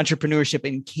led with entrepreneurship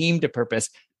and came to purpose.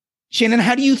 Shannon,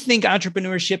 how do you think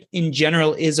entrepreneurship in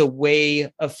general is a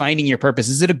way of finding your purpose?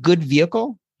 Is it a good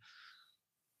vehicle?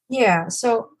 Yeah.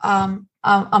 So I'm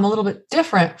a little bit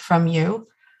different from you.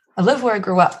 I live where I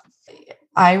grew up.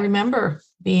 I remember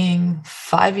being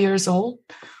 5 years old,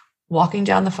 walking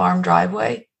down the farm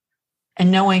driveway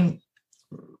and knowing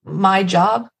my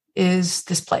job is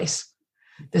this place,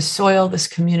 this soil, this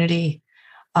community.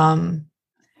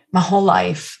 My whole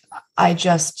life, I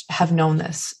just have known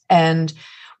this. And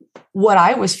what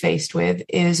I was faced with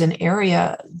is an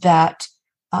area that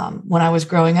when I was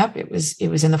growing up, it was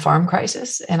in the farm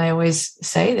crisis. And I always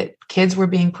say that kids were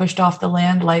being pushed off the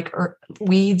land like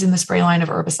weeds in the spray line of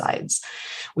herbicides.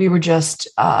 We were just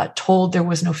told there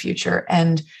was no future.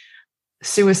 And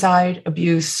suicide,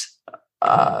 abuse,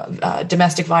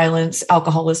 domestic violence,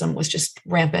 alcoholism was just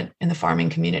rampant in the farming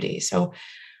community. So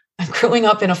I'm growing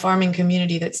up in a farming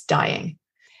community that's dying.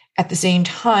 At the same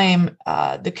time,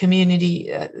 the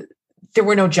community, there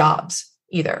were no jobs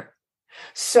either.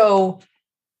 So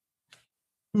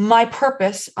my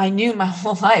purpose, I knew my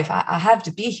whole life, I have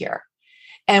to be here.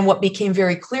 And what became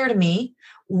very clear to me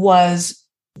was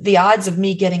the odds of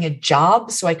me getting a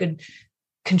job so I could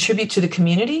contribute to the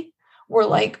community were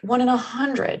like 1 in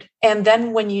 100. And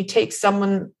then when you take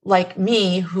someone like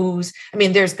me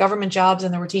there's government jobs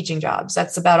and there were teaching jobs.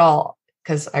 That's about all,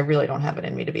 because I really don't have it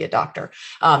in me to be a doctor.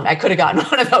 I could have gotten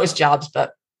one of those jobs,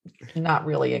 but not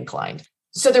really inclined.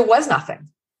 So there was nothing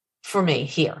for me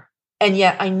here. And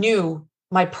yet I knew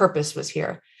my purpose was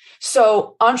here.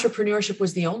 So entrepreneurship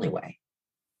was the only way.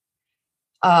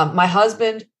 My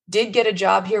husband did get a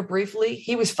job here briefly.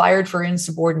 He was fired for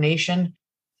insubordination.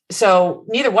 So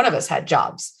neither one of us had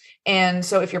jobs. And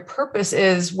so if your purpose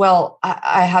is, well,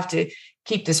 I have to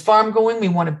keep this farm going, we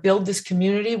want to build this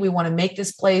community, we want to make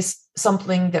this place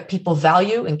something that people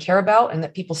value and care about and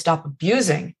that people stop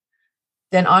abusing,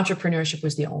 then entrepreneurship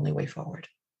was the only way forward.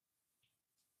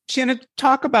 Shannon,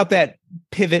 talk about that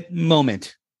pivot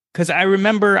moment, because I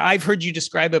remember I've heard you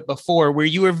describe it before, where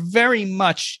you were very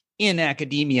much in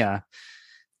academia,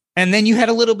 and then you had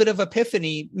a little bit of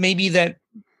epiphany, maybe that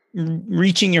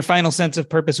reaching your final sense of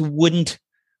purpose wouldn't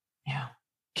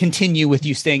continue with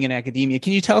you staying in academia.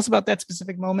 Can you tell us about that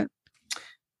specific moment?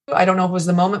 I don't know if it was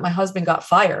the moment my husband got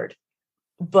fired,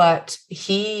 but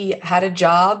he had a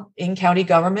job in county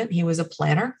government. He was a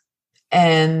planner,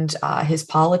 and his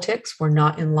politics were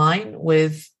not in line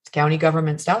with county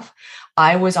government stuff.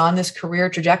 I was on this career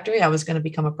trajectory. I was going to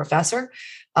become a professor,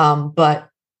 but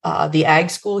the ag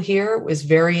school here was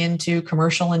very into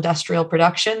commercial industrial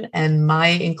production, and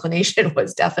my inclination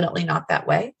was definitely not that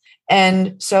way.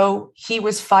 And so he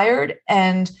was fired,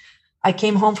 and I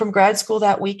came home from grad school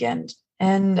that weekend,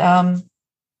 and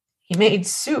he made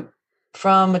soup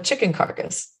from a chicken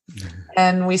carcass.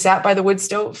 And we sat by the wood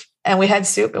stove and we had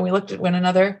soup, and we looked at one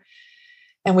another,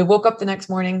 and we woke up the next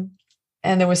morning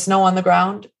and there was snow on the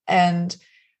ground. And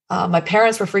my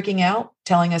parents were freaking out,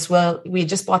 telling us, well, we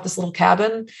just bought this little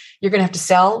cabin. You're going to have to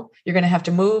sell. You're going to have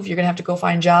to move. You're going to have to go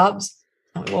find jobs.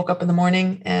 And we woke up in the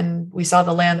morning and we saw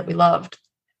the land that we loved.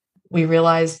 We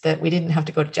realized that we didn't have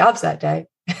to go to jobs that day.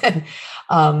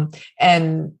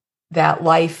 And that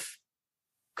life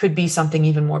could be something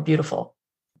even more beautiful.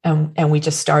 And we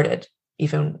just started,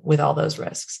 even with all those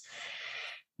risks.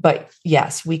 But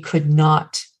yes, we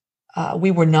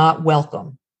were not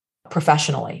welcome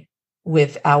professionally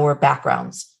with our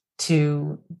backgrounds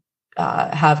to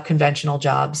have conventional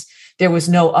jobs. There was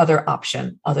no other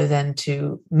option other than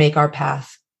to make our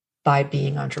path by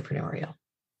being entrepreneurial.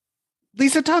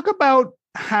 Lisa, talk about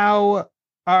how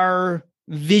our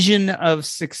vision of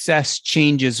success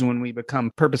changes when we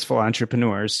become purposeful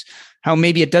entrepreneurs, how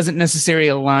maybe it doesn't necessarily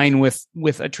align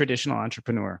with a traditional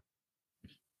entrepreneur.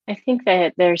 I think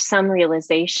that there's some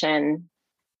realization,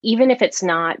 even if it's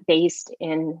not based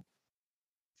in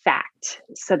fact.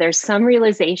 So there's some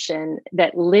realization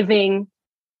that living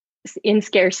in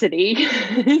scarcity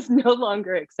is no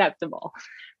longer acceptable,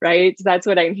 right? So that's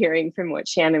what I'm hearing from what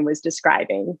Shannon was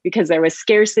describing, because there was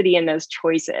scarcity in those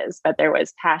choices, but there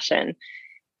was passion.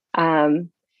 And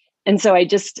so I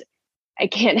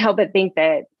can't help but think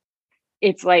that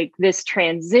it's like this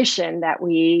transition that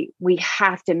we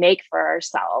have to make for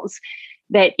ourselves,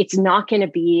 that it's not going to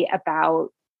be about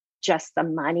just the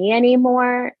money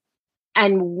anymore.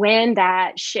 And when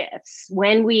that shifts,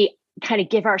 when we kind of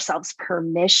give ourselves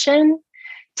permission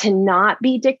to not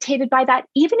be dictated by that,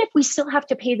 even if we still have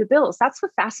to pay the bills. That's the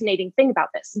fascinating thing about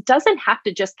this. It doesn't have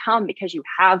to just come because you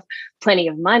have plenty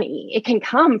of money. It can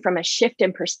come from a shift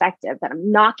in perspective that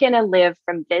I'm not going to live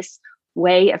from this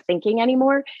way of thinking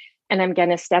anymore. And I'm going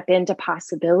to step into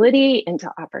possibility,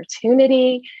 into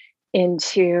opportunity,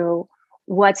 into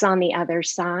what's on the other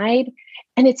side.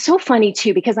 And it's so funny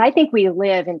too, because I think we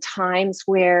live in times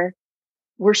where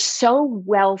we're so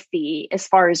wealthy as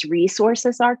far as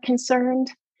resources are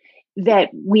concerned that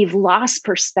we've lost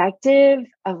perspective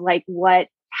of like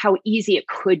how easy it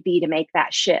could be to make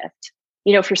that shift.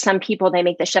 You know, for some people, they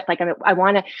make the shift like, I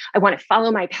want to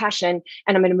follow my passion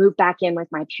and I'm going to move back in with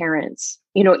my parents,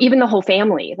 you know, even the whole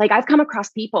family. Like I've come across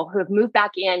people who have moved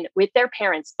back in with their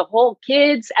parents, the whole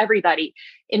kids, everybody,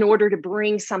 in order to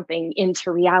bring something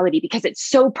into reality because it's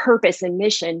so purpose and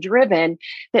mission driven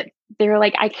that they're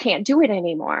like, I can't do it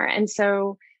anymore. And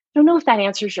so I don't know if that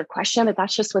answers your question, but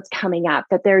that's just what's coming up,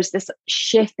 that there's this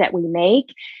shift that we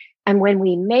make. And when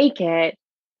we make it,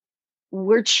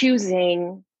 we're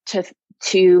choosing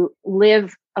to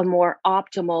live a more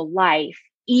optimal life,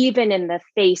 even in the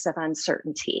face of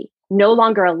uncertainty, no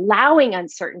longer allowing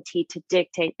uncertainty to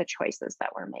dictate the choices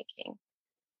that we're making.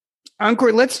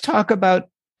 Ankur, let's talk about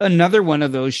another one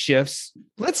of those shifts.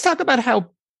 Let's talk about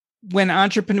how when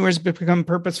entrepreneurs become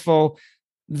purposeful,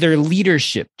 their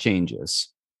leadership changes.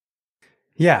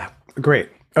 Yeah, great.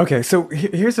 Okay, so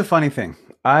here's the funny thing.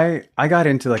 I got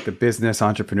into like the business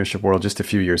entrepreneurship world just a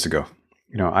few years ago.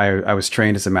 You know, I was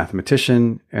trained as a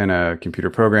mathematician and a computer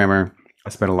programmer. I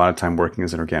spent a lot of time working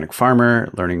as an organic farmer,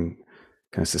 learning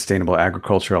kind of sustainable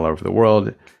agriculture all over the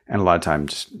world, and a lot of time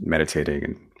just meditating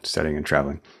and studying and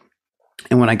traveling.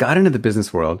 And when I got into the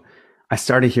business world, I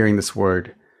started hearing this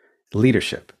word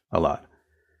leadership a lot.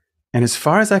 And as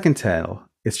far as I can tell,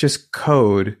 it's just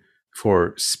code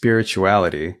for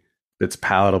spirituality that's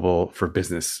palatable for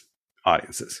business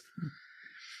audiences.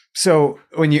 So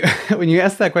when you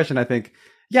ask that question, I think,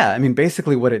 yeah, I mean,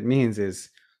 basically what it means is,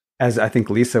 as I think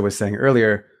Lisa was saying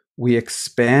earlier, we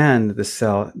expand the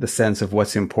sense of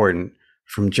what's important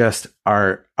from just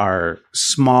our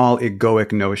small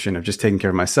egoic notion of just taking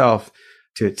care of myself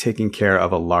to taking care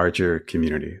of a larger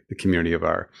community, the community of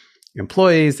our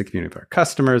employees, the community of our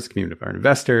customers, the community of our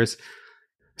investors.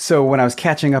 So when I was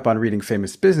catching up on reading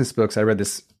famous business books, I read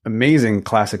this amazing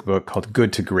classic book called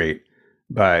Good to Great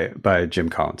by Jim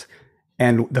Collins.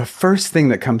 And the first thing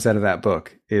that comes out of that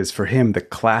book is, for him, the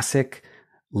classic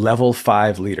level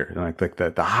 5 leader, like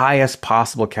the highest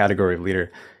possible category of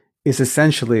leader, is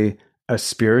essentially a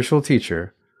spiritual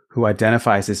teacher who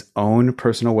identifies his own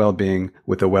personal well-being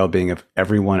with the well-being of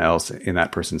everyone else in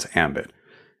that person's ambit.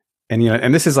 And,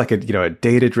 and this is like a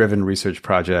data-driven research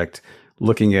project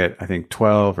looking at, I think,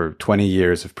 12 or 20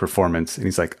 years of performance. And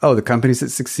he's like, oh, the companies that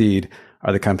succeed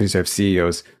are the companies that have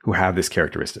CEOs who have this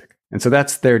characteristic. And so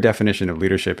that's their definition of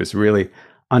leadership, is really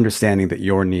understanding that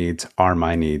your needs are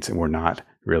my needs and we're not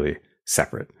really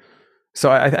separate. So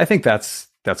I think that's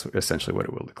essentially what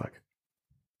it will look like.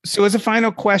 So as a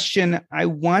final question, I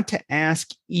want to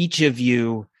ask each of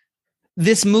you,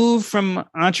 this move from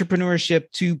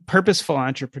entrepreneurship to purposeful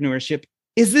entrepreneurship,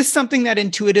 is this something that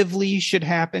intuitively should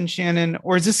happen, Shannon?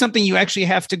 Or is this something you actually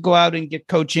have to go out and get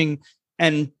coaching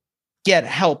and get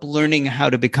help learning how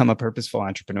to become a purposeful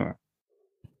entrepreneur?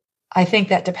 I think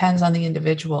that depends on the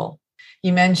individual.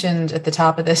 You mentioned at the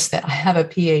top of this that I have a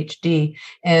PhD,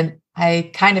 and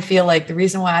I kind of feel like the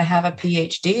reason why I have a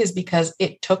PhD is because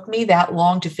it took me that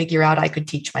long to figure out I could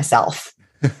teach myself.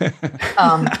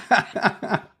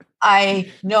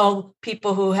 I know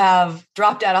people who have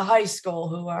dropped out of high school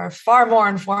who are far more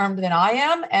informed than I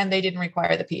am, and they didn't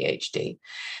require the PhD.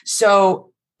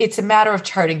 So it's a matter of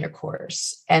charting your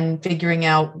course and figuring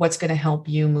out what's going to help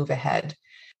you move ahead.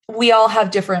 We all have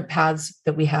different paths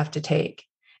that we have to take,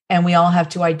 and we all have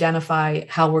to identify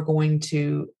how we're going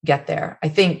to get there. I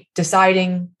think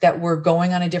deciding that we're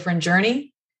going on a different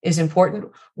journey is important,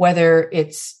 whether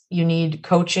it's you need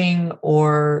coaching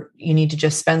or you need to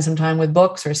just spend some time with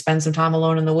books or spend some time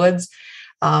alone in the woods.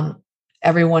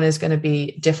 Everyone is going to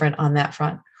be different on that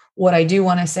front. What I do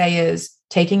want to say is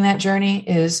taking that journey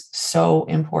is so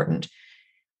important.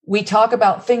 we talk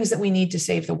about things that we need to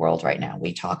save the world right now.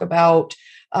 We talk about,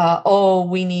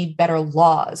 we need better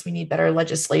laws, we need better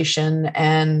legislation,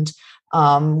 and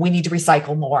we need to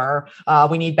recycle more.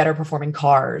 We need better performing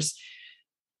cars.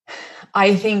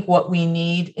 I think what we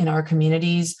need in our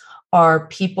communities are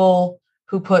people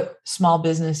who put small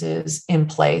businesses in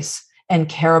place and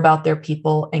care about their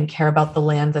people and care about the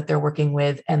land that they're working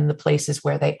with and the places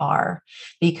where they are.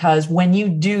 Because when you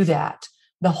do that,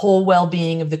 the whole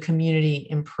well-being of the community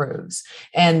improves.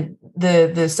 And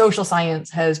the social science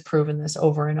has proven this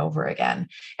over and over again.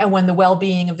 And when the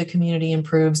well-being of the community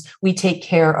improves, we take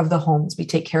care of the homes, we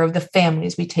take care of the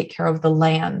families, we take care of the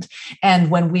land.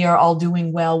 And when we are all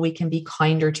doing well, we can be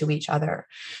kinder to each other.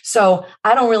 So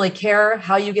I don't really care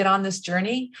how you get on this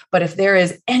journey, but if there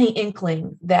is any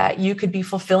inkling that you could be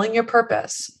fulfilling your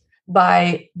purpose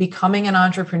by becoming an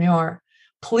entrepreneur,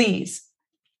 please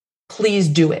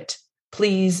do it.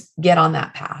 Please get on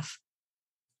that path.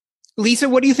 Lisa,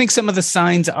 what do you think some of the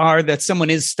signs are that someone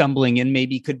is stumbling and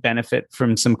maybe could benefit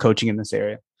from some coaching in this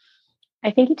area?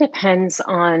 I think it depends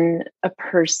on a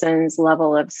person's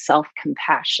level of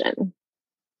self-compassion.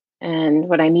 And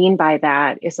what I mean by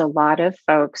that is a lot of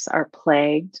folks are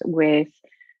plagued with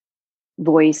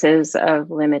voices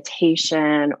of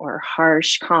limitation or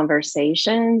harsh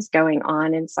conversations going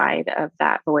on inside of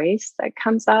that voice that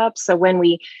comes up. So when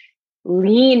we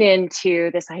lean into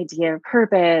this idea of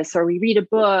purpose, or we read a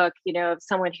book, of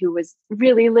someone who was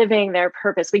really living their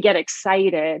purpose, we get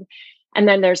excited. And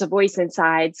then there's a voice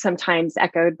inside, sometimes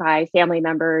echoed by family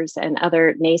members and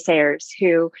other naysayers,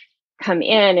 who come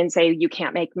in and say, you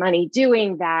can't make money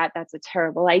doing that. That's a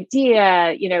terrible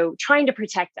idea, trying to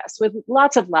protect us with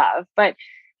lots of love. But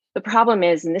the problem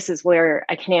is, and this is where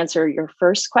I can answer your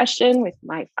first question with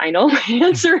my final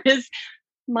answer, is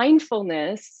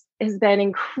mindfulness has been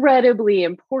incredibly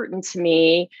important to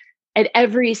me at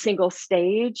every single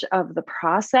stage of the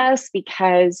process,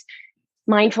 because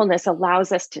mindfulness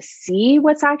allows us to see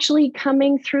what's actually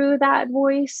coming through that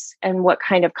voice and what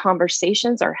kind of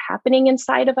conversations are happening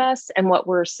inside of us and what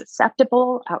we're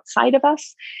susceptible outside of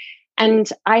us. And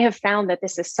I have found that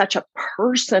this is such a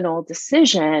personal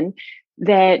decision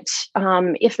that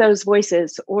if those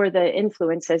voices or the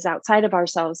influences outside of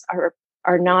ourselves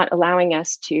are not allowing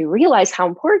us to realize how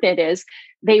important it is,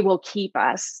 they will keep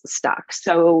us stuck.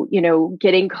 So,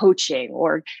 getting coaching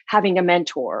or having a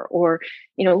mentor or,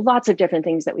 lots of different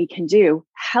things that we can do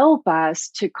help us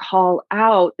to call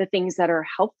out the things that are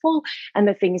helpful and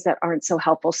the things that aren't so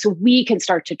helpful. So we can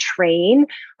start to train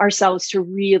ourselves to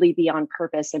really be on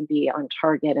purpose and be on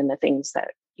target in the things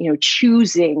that,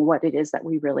 choosing what it is that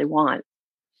we really want.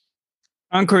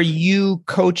 Ankur, you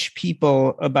coach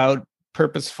people about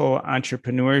purposeful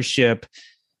entrepreneurship.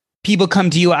 People come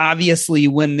to you, obviously,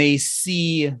 when they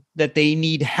see that they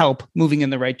need help moving in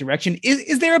the right direction.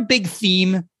 Is there a big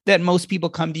theme that most people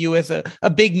come to you with, a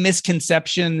big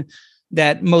misconception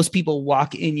that most people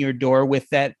walk in your door with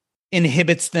that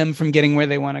inhibits them from getting where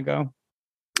they want to go?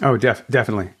 Oh,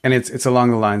 definitely. And it's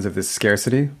along the lines of this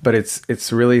scarcity, but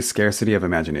it's really scarcity of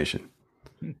imagination.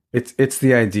 It's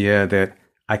the idea that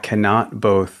I cannot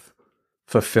both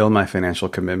fulfill my financial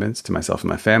commitments to myself and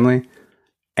my family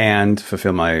and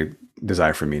fulfill my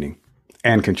desire for meaning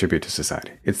and contribute to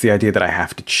society. It's the idea that I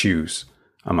have to choose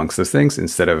amongst those things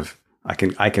instead of I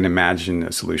can imagine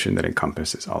a solution that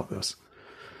encompasses all of those.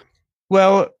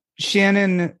 Well,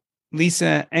 Shannon,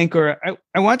 Lisa, Ankur,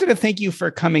 I wanted to thank you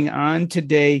for coming on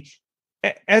today.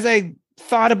 As I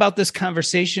thought about this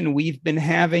conversation we've been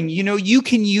having, you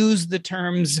can use the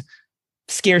terms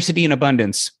scarcity and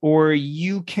abundance, or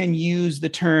you can use the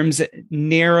terms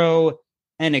narrow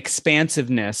and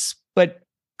expansiveness. But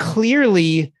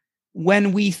clearly,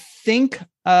 when we think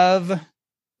of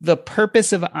the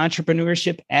purpose of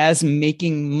entrepreneurship as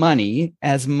making money,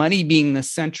 as money being the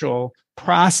central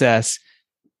process,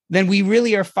 then we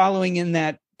really are following in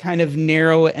that kind of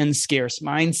narrow and scarce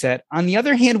mindset. On the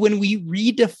other hand, when we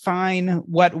redefine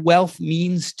what wealth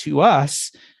means to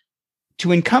us,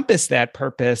 to encompass that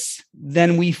purpose,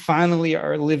 then we finally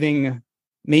are living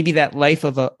maybe that life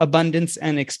of abundance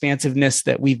and expansiveness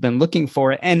that we've been looking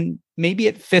for. And maybe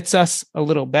it fits us a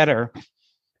little better.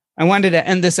 I wanted to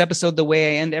end this episode the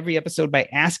way I end every episode by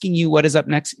asking you what is up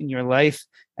next in your life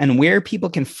and where people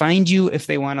can find you if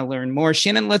they want to learn more.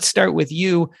 Shannon, let's start with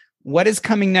you. What is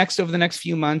coming next over the next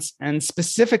few months? And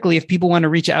specifically, if people want to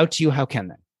reach out to you, how can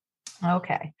they?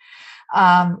 Okay.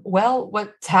 Well,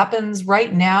 what happens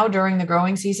right now during the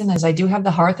growing season is I do have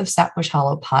the Hearth of Sapbush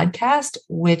Hollow podcast,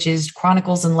 which is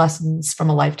chronicles and lessons from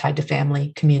a life tied to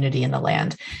family, community, and the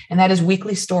land. And that is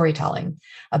weekly storytelling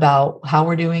about how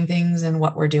we're doing things and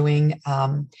what we're doing.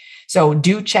 So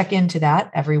do check into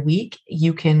that every week.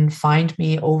 You can find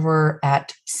me over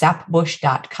at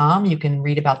sapbush.com. You can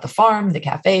read about the farm, the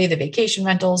cafe, the vacation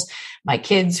rentals, my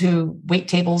kids who wait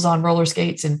tables on roller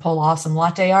skates and pull awesome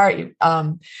latte art.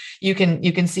 You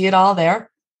can see it all there.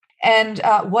 And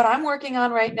what I'm working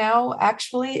on right now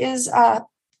actually is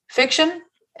fiction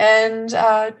and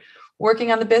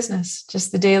working on the business,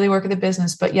 just the daily work of the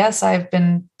business. But yes, I've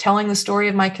been telling the story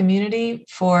of my community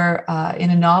for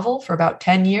in a novel for about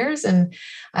 10 years, and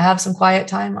I have some quiet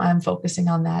time. I'm focusing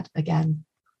on that again.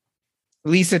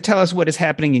 Lisa, tell us what is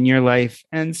happening in your life,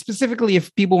 and specifically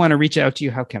if people want to reach out to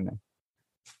you, how can they?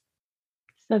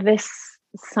 So this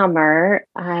summer,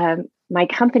 my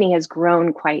company has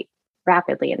grown quite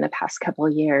rapidly in the past couple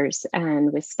of years,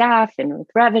 and with staff and with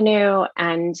revenue.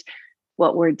 And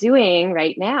what we're doing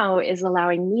right now is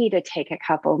allowing me to take a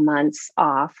couple months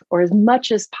off, or as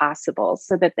much as possible,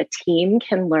 so that the team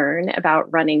can learn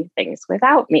about running things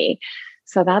without me.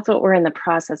 So that's what we're in the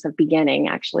process of beginning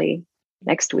actually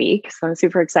next week. So I'm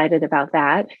super excited about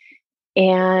that.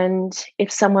 And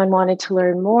if someone wanted to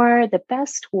learn more, the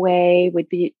best way would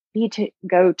be to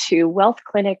go to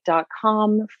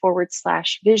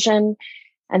wealthclinic.com/vision.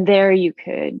 And there you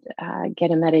could get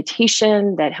a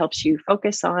meditation that helps you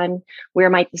focus on where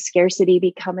might the scarcity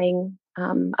be coming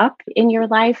up in your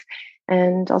life.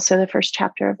 And also the first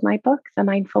chapter of my book, The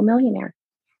Mindful Millionaire.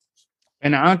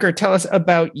 And Ankur, tell us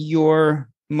about your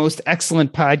most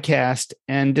excellent podcast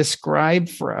and describe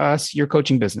for us your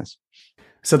coaching business.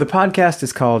 So the podcast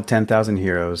is called 10,000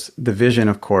 Heroes. The vision,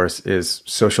 of course, is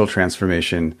social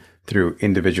transformation through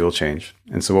individual change.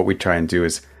 And so what we try and do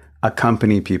is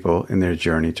accompany people in their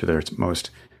journey to their most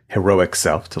heroic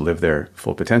self to live their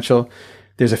full potential.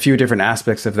 There's a few different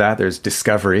aspects of that. There's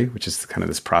discovery, which is kind of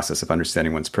this process of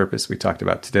understanding one's purpose we talked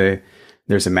about today.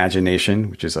 There's imagination,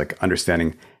 which is like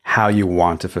understanding how you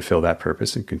want to fulfill that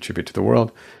purpose and contribute to the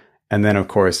world. And then, of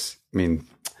course, I mean,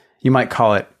 you might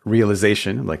call it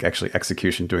realization, like actually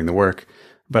execution, doing the work.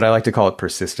 But I like to call it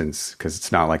persistence because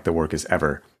it's not like the work is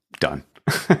ever done.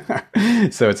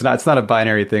 So it's not a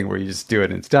binary thing where you just do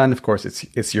it and it's done. Of course,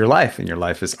 it's your life, and your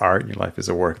life is art, and your life is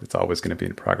a work that's always going to be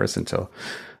in progress until, of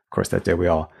course, that day we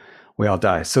all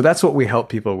die. So that's what we help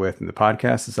people with in the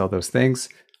podcast, is all those things.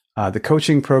 The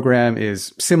coaching program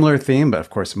is similar theme, but of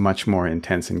course, much more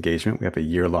intense engagement. We have a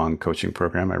year-long coaching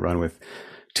program I run with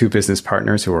 2 business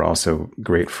partners who are also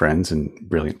great friends and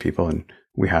brilliant people. And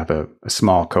we have a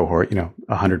small cohort,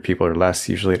 100 people or less,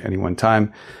 usually at any one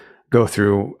time, go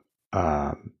through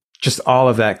just all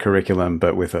of that curriculum,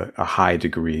 but with a high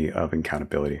degree of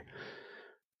accountability.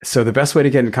 So the best way to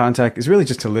get in contact is really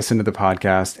just to listen to the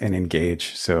podcast and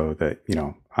engage. So that,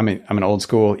 I'm an old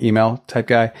school email type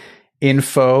guy.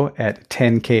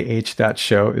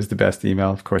 info@10kh.show is the best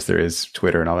email. Of course, there is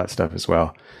Twitter and all that stuff as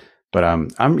well. But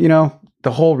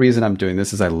the whole reason I'm doing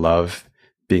this is I love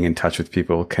being in touch with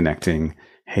people, connecting,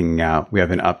 hanging out. We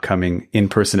have an upcoming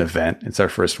in-person event. It's our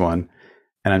first one.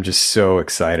 And I'm just so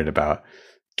excited about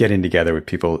getting together with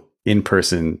people in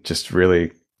person, just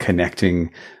really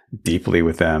connecting deeply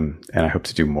with them. And I hope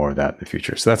to do more of that in the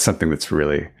future. So that's something that's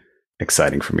really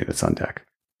exciting for me that's on deck.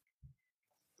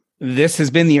 This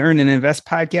has been the Earn and Invest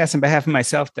podcast. On behalf of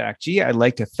myself, Doc G, I'd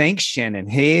like to thank Shannon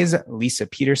Hayes, Lisa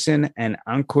Peterson, and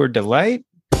Ankur Delight.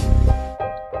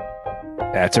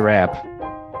 That's a wrap.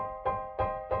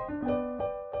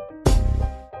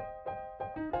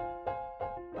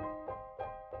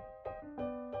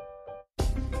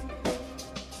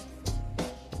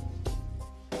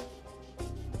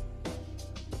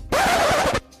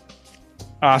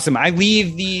 Awesome. I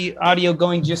leave the audio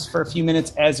going just for a few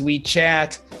minutes as we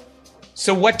chat.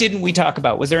 So what didn't we talk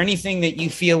about? Was there anything that you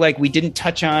feel like we didn't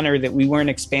touch on or that we weren't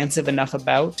expansive enough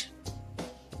about?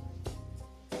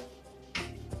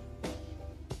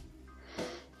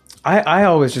 I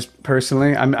always just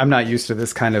personally, I'm not used to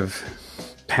this kind of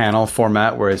panel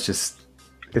format where it's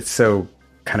so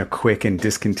kind of quick and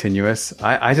discontinuous.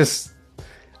 I just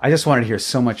wanted to hear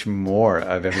so much more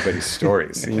of everybody's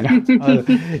stories.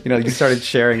 You started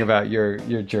sharing about your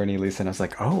journey, Lisa, and I was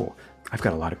like, oh, I've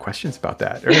got a lot of questions about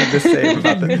that. Or the same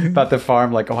about the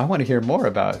farm. Like, oh, I want to hear more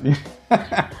about.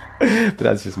 But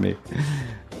that's just me.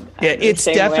 Yeah, it's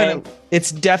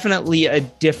definitely a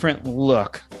different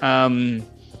look.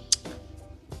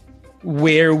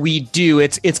 Where we do,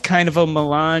 it's kind of a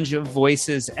melange of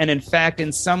voices, and in fact,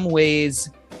 in some ways,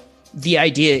 the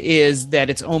idea is that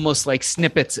it's almost like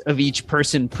snippets of each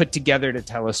person put together to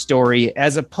tell a story,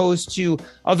 as opposed to,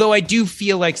 although I do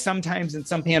feel like sometimes in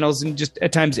some panels and just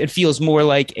at times it feels more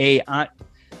like a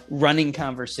running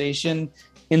conversation.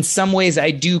 In some ways,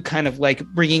 I do kind of like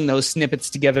bringing those snippets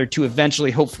together to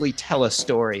eventually, hopefully, tell a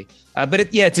story. But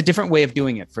it's a different way of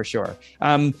doing it for sure.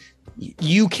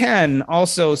 You can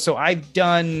also, so I've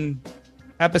done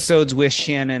episodes with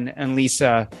Shannon and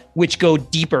Lisa, which go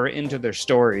deeper into their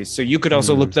stories. So you could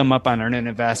also look them up on Earn and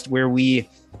Invest,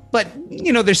 but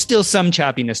there's still some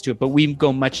choppiness to it, but we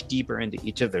go much deeper into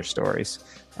each of their stories.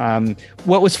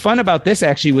 What was fun about this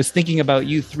actually was thinking about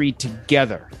you three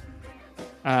together.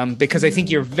 Because I think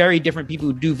you're very different people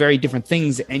who do very different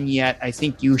things. And yet I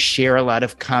think you share a lot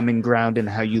of common ground in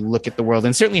how you look at the world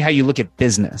and certainly how you look at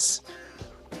business.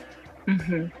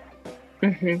 Mm-hmm.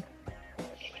 Mm-hmm.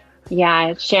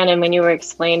 Yeah, Shannon, when you were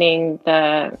explaining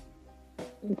the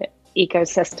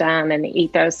ecosystem and the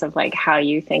ethos of like how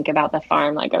you think about the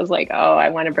farm, like I was like, oh, I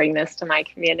want to bring this to my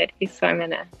community. So I'm going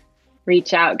to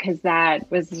reach out, because that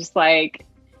was just like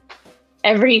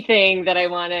everything that I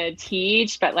want to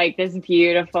teach, but like this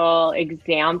beautiful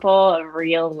example of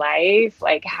real life,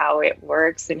 like how it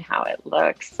works and how it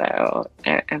looks. So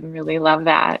I really love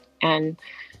that. And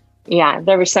yeah,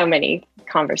 there were so many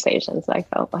conversations I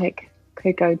felt like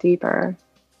could go deeper.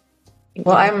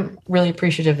 Well, I'm really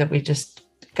appreciative that we just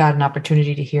got an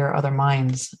opportunity to hear other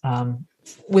minds.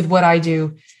 With what I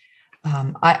do,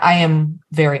 I am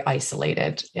very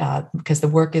isolated because the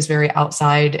work is very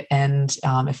outside. And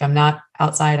if I'm not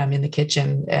outside, I'm in the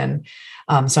kitchen. And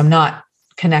so I'm not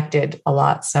connected a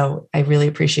lot. So I really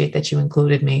appreciate that you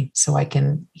included me so I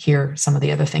can hear some of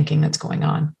the other thinking that's going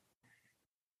on.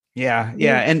 Yeah.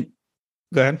 And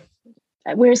go ahead.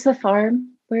 Where's the farm?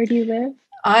 Where do you live?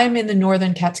 I'm in the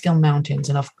Northern Catskill Mountains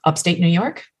in upstate New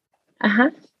York. Uh-huh.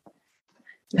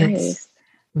 Nice. It's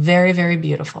very, very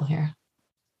beautiful here.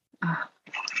 Oh,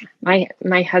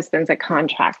 my husband's a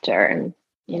contractor and,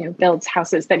 builds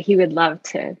houses, but he would love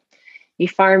to be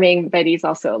farming, but he's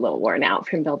also a little worn out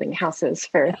from building houses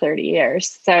for 30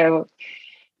 years. So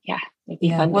yeah.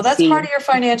 Well, that's part of your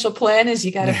financial plan is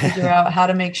you got to figure out how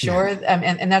to make sure.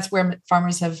 And that's where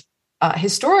farmers have,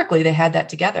 historically, they had that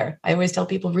together. I always tell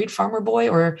people read Farmer Boy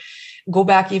or go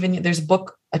back. Even there's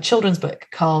a children's book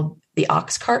called The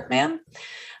Ox Cart Man.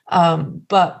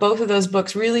 But both of those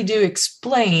books really do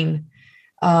explain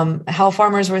how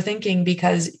farmers were thinking,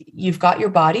 because you've got your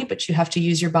body, but you have to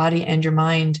use your body and your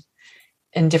mind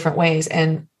in different ways.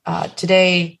 And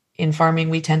today in farming,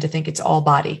 we tend to think it's all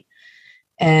body.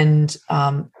 And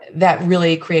that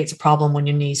really creates a problem when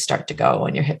your knees start to go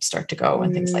and your hips start to go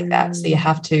and things like that. So you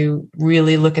have to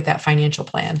really look at that financial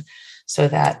plan so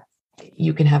that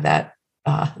you can have that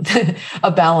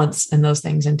a balance in those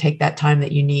things and take that time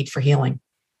that you need for healing.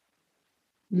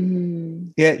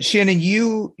 Yeah, Shannon,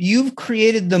 you've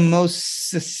created the most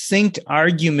succinct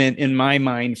argument in my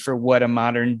mind for what a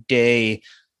modern day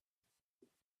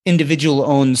individual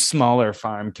owned smaller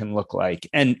farm can look like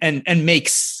and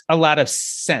makes a lot of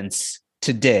sense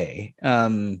today.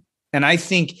 And I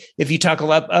think if you talk a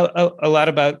lot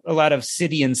about a lot of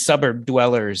city and suburb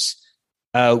dwellers,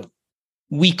 I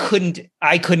couldn't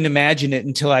imagine it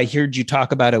until I heard you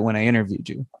talk about it when I interviewed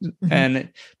you. Mm-hmm.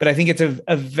 But I think it's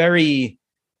a very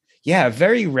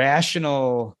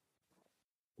rational,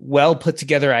 well put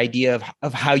together idea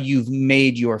of how you've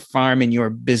made your farm and your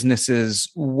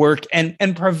businesses work and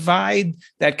provide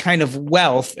that kind of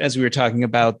wealth, as we were talking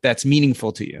about, that's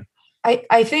meaningful to you.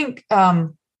 I think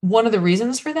one of the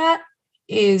reasons for that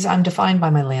is I'm defined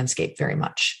by my landscape very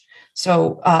much.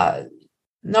 So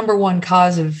number one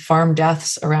cause of farm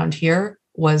deaths around here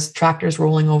was tractors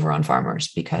rolling over on farmers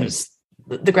because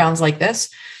the ground's like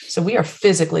this. So we are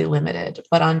physically limited.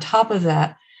 But on top of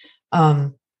that,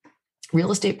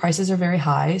 real estate prices are very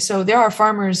high. So there are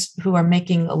farmers who are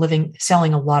making a living,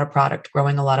 selling a lot of product,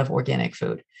 growing a lot of organic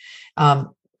food.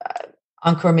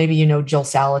 Encore, maybe Jill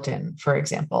Salatin, for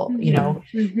example.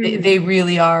 Mm-hmm. They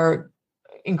really are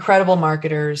incredible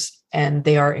marketers, and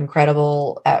they are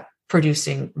incredible at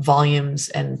producing volumes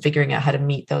and figuring out how to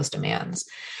meet those demands.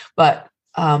 But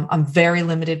I'm very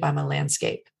limited by my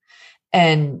landscape.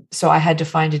 And so I had to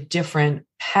find a different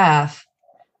path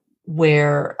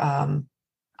where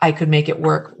I could make it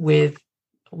work with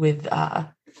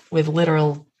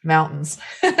literal mountains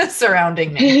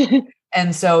surrounding me.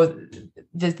 And so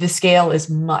the scale is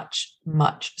much,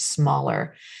 much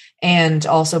smaller. And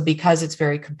also because it's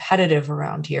very competitive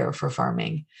around here for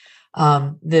farming,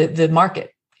 the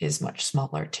market is much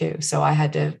smaller too. So I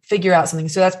had to figure out something.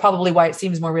 So that's probably why it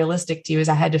seems more realistic to you, is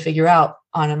I had to figure out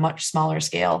on a much smaller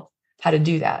scale how to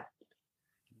do that.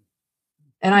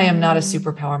 And I am not a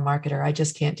superpower marketer. I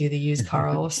just can't do the used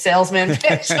car salesman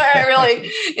pitch. I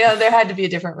really, there had to be a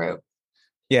different route.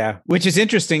 Yeah, which is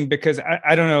interesting because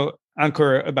I don't know,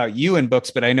 Ankur, about you and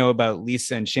books, but I know about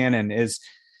Lisa and Shannon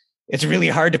it's really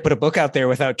hard to put a book out there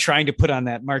without trying to put on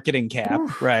that marketing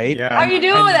cap, right? Yeah. How are you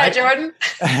doing with that, Jordan?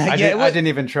 I didn't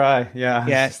even try. Yeah.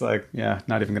 Yeah. It's like,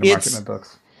 not even going to market my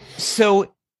books.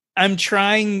 So I'm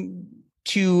trying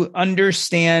to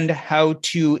understand how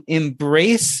to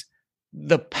embrace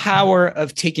the power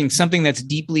of taking something that's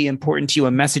deeply important to you,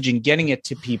 a message, and getting it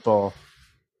to people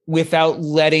without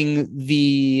letting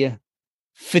the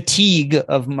fatigue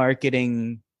of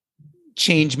marketing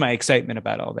change my excitement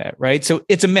about all that. Right. So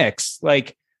it's a mix.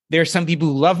 Like there are some people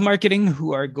who love marketing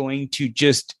who are going to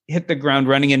just hit the ground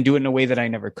running and do it in a way that I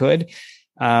never could.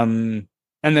 And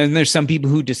then there's some people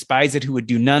who despise it, who would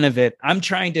do none of it. I'm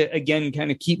trying to, again,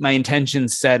 kind of keep my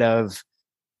intentions set of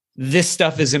this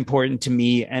stuff is important to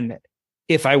me. And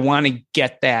if I want to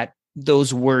get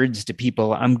those words to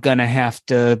people, I'm going to have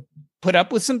to put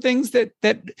up with some things that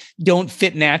don't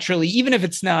fit naturally, even if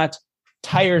it's not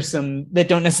tiresome, that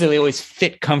don't necessarily always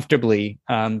fit comfortably.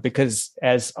 Because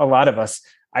as a lot of us,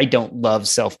 I don't love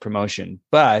self-promotion,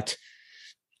 but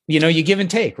you give and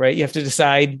take, right? You'd have to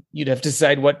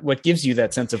decide what gives you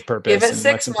that sense of purpose. Give it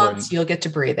 6 months, you'll get to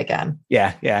breathe again.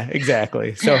 Yeah,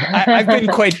 exactly. So I've been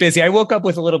quite busy. I woke up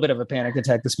with a little bit of a panic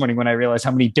attack this morning when I realized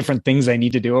how many different things I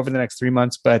need to do over the next 3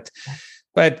 months. But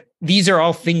these are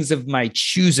all things of my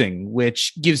choosing,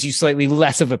 which gives you slightly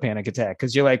less of a panic attack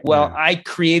because you're like, well, I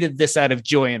created this out of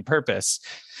joy and purpose.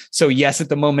 So yes, at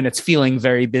the moment it's feeling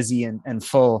very busy and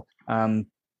full.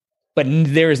 But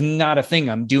there is not a thing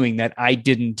I'm doing that I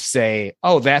didn't say,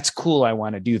 oh, that's cool, I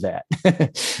want to do that.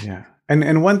 Yeah.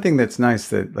 And one thing that's nice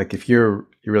that like if you're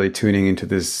really tuning into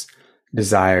this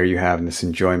desire you have and this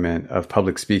enjoyment of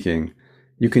public speaking,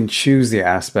 you can choose the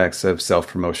aspects of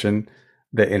self-promotion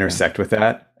that intersect with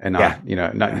that and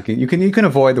you can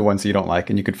avoid the ones that you don't like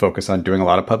and you could focus on doing a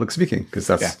lot of public speaking because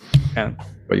that's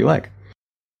what you like.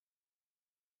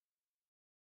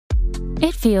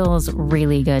 It feels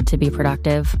really good to be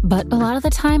productive, but a lot of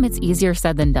the time it's easier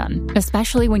said than done,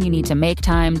 especially when you need to make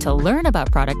time to learn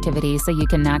about productivity so you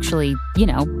can actually,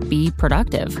 be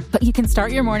productive. But you can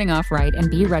start your morning off right and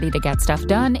be ready to get stuff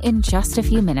done in just a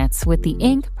few minutes with the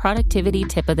Inc. Productivity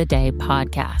Tip of the Day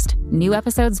podcast. New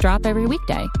episodes drop every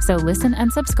weekday, so listen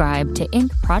and subscribe to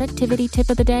Inc. Productivity Tip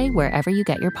of the Day wherever you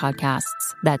get your podcasts.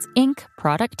 That's Inc.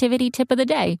 Productivity Tip of the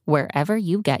Day wherever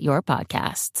you get your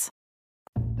podcasts.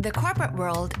 The corporate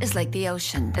world is like the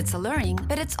ocean. It's alluring,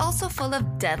 but it's also full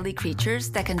of deadly creatures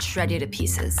that can shred you to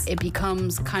pieces. It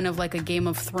becomes kind of like a Game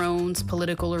of Thrones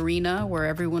political arena where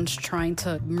everyone's trying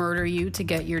to murder you to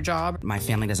get your job. My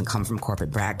family doesn't come from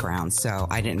corporate background, so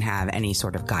I didn't have any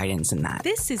sort of guidance in that.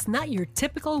 This is not your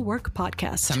typical work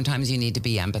podcast. Sometimes you need to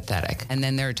be empathetic. And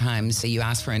then there are times that you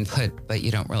ask for input, but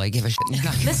you don't really give a shit.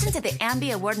 Listen to the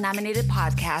Ambie Award-nominated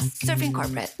podcast, Surfing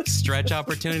Corporate. Stretch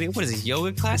opportunity? What is this,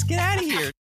 yoga class? Get out of here.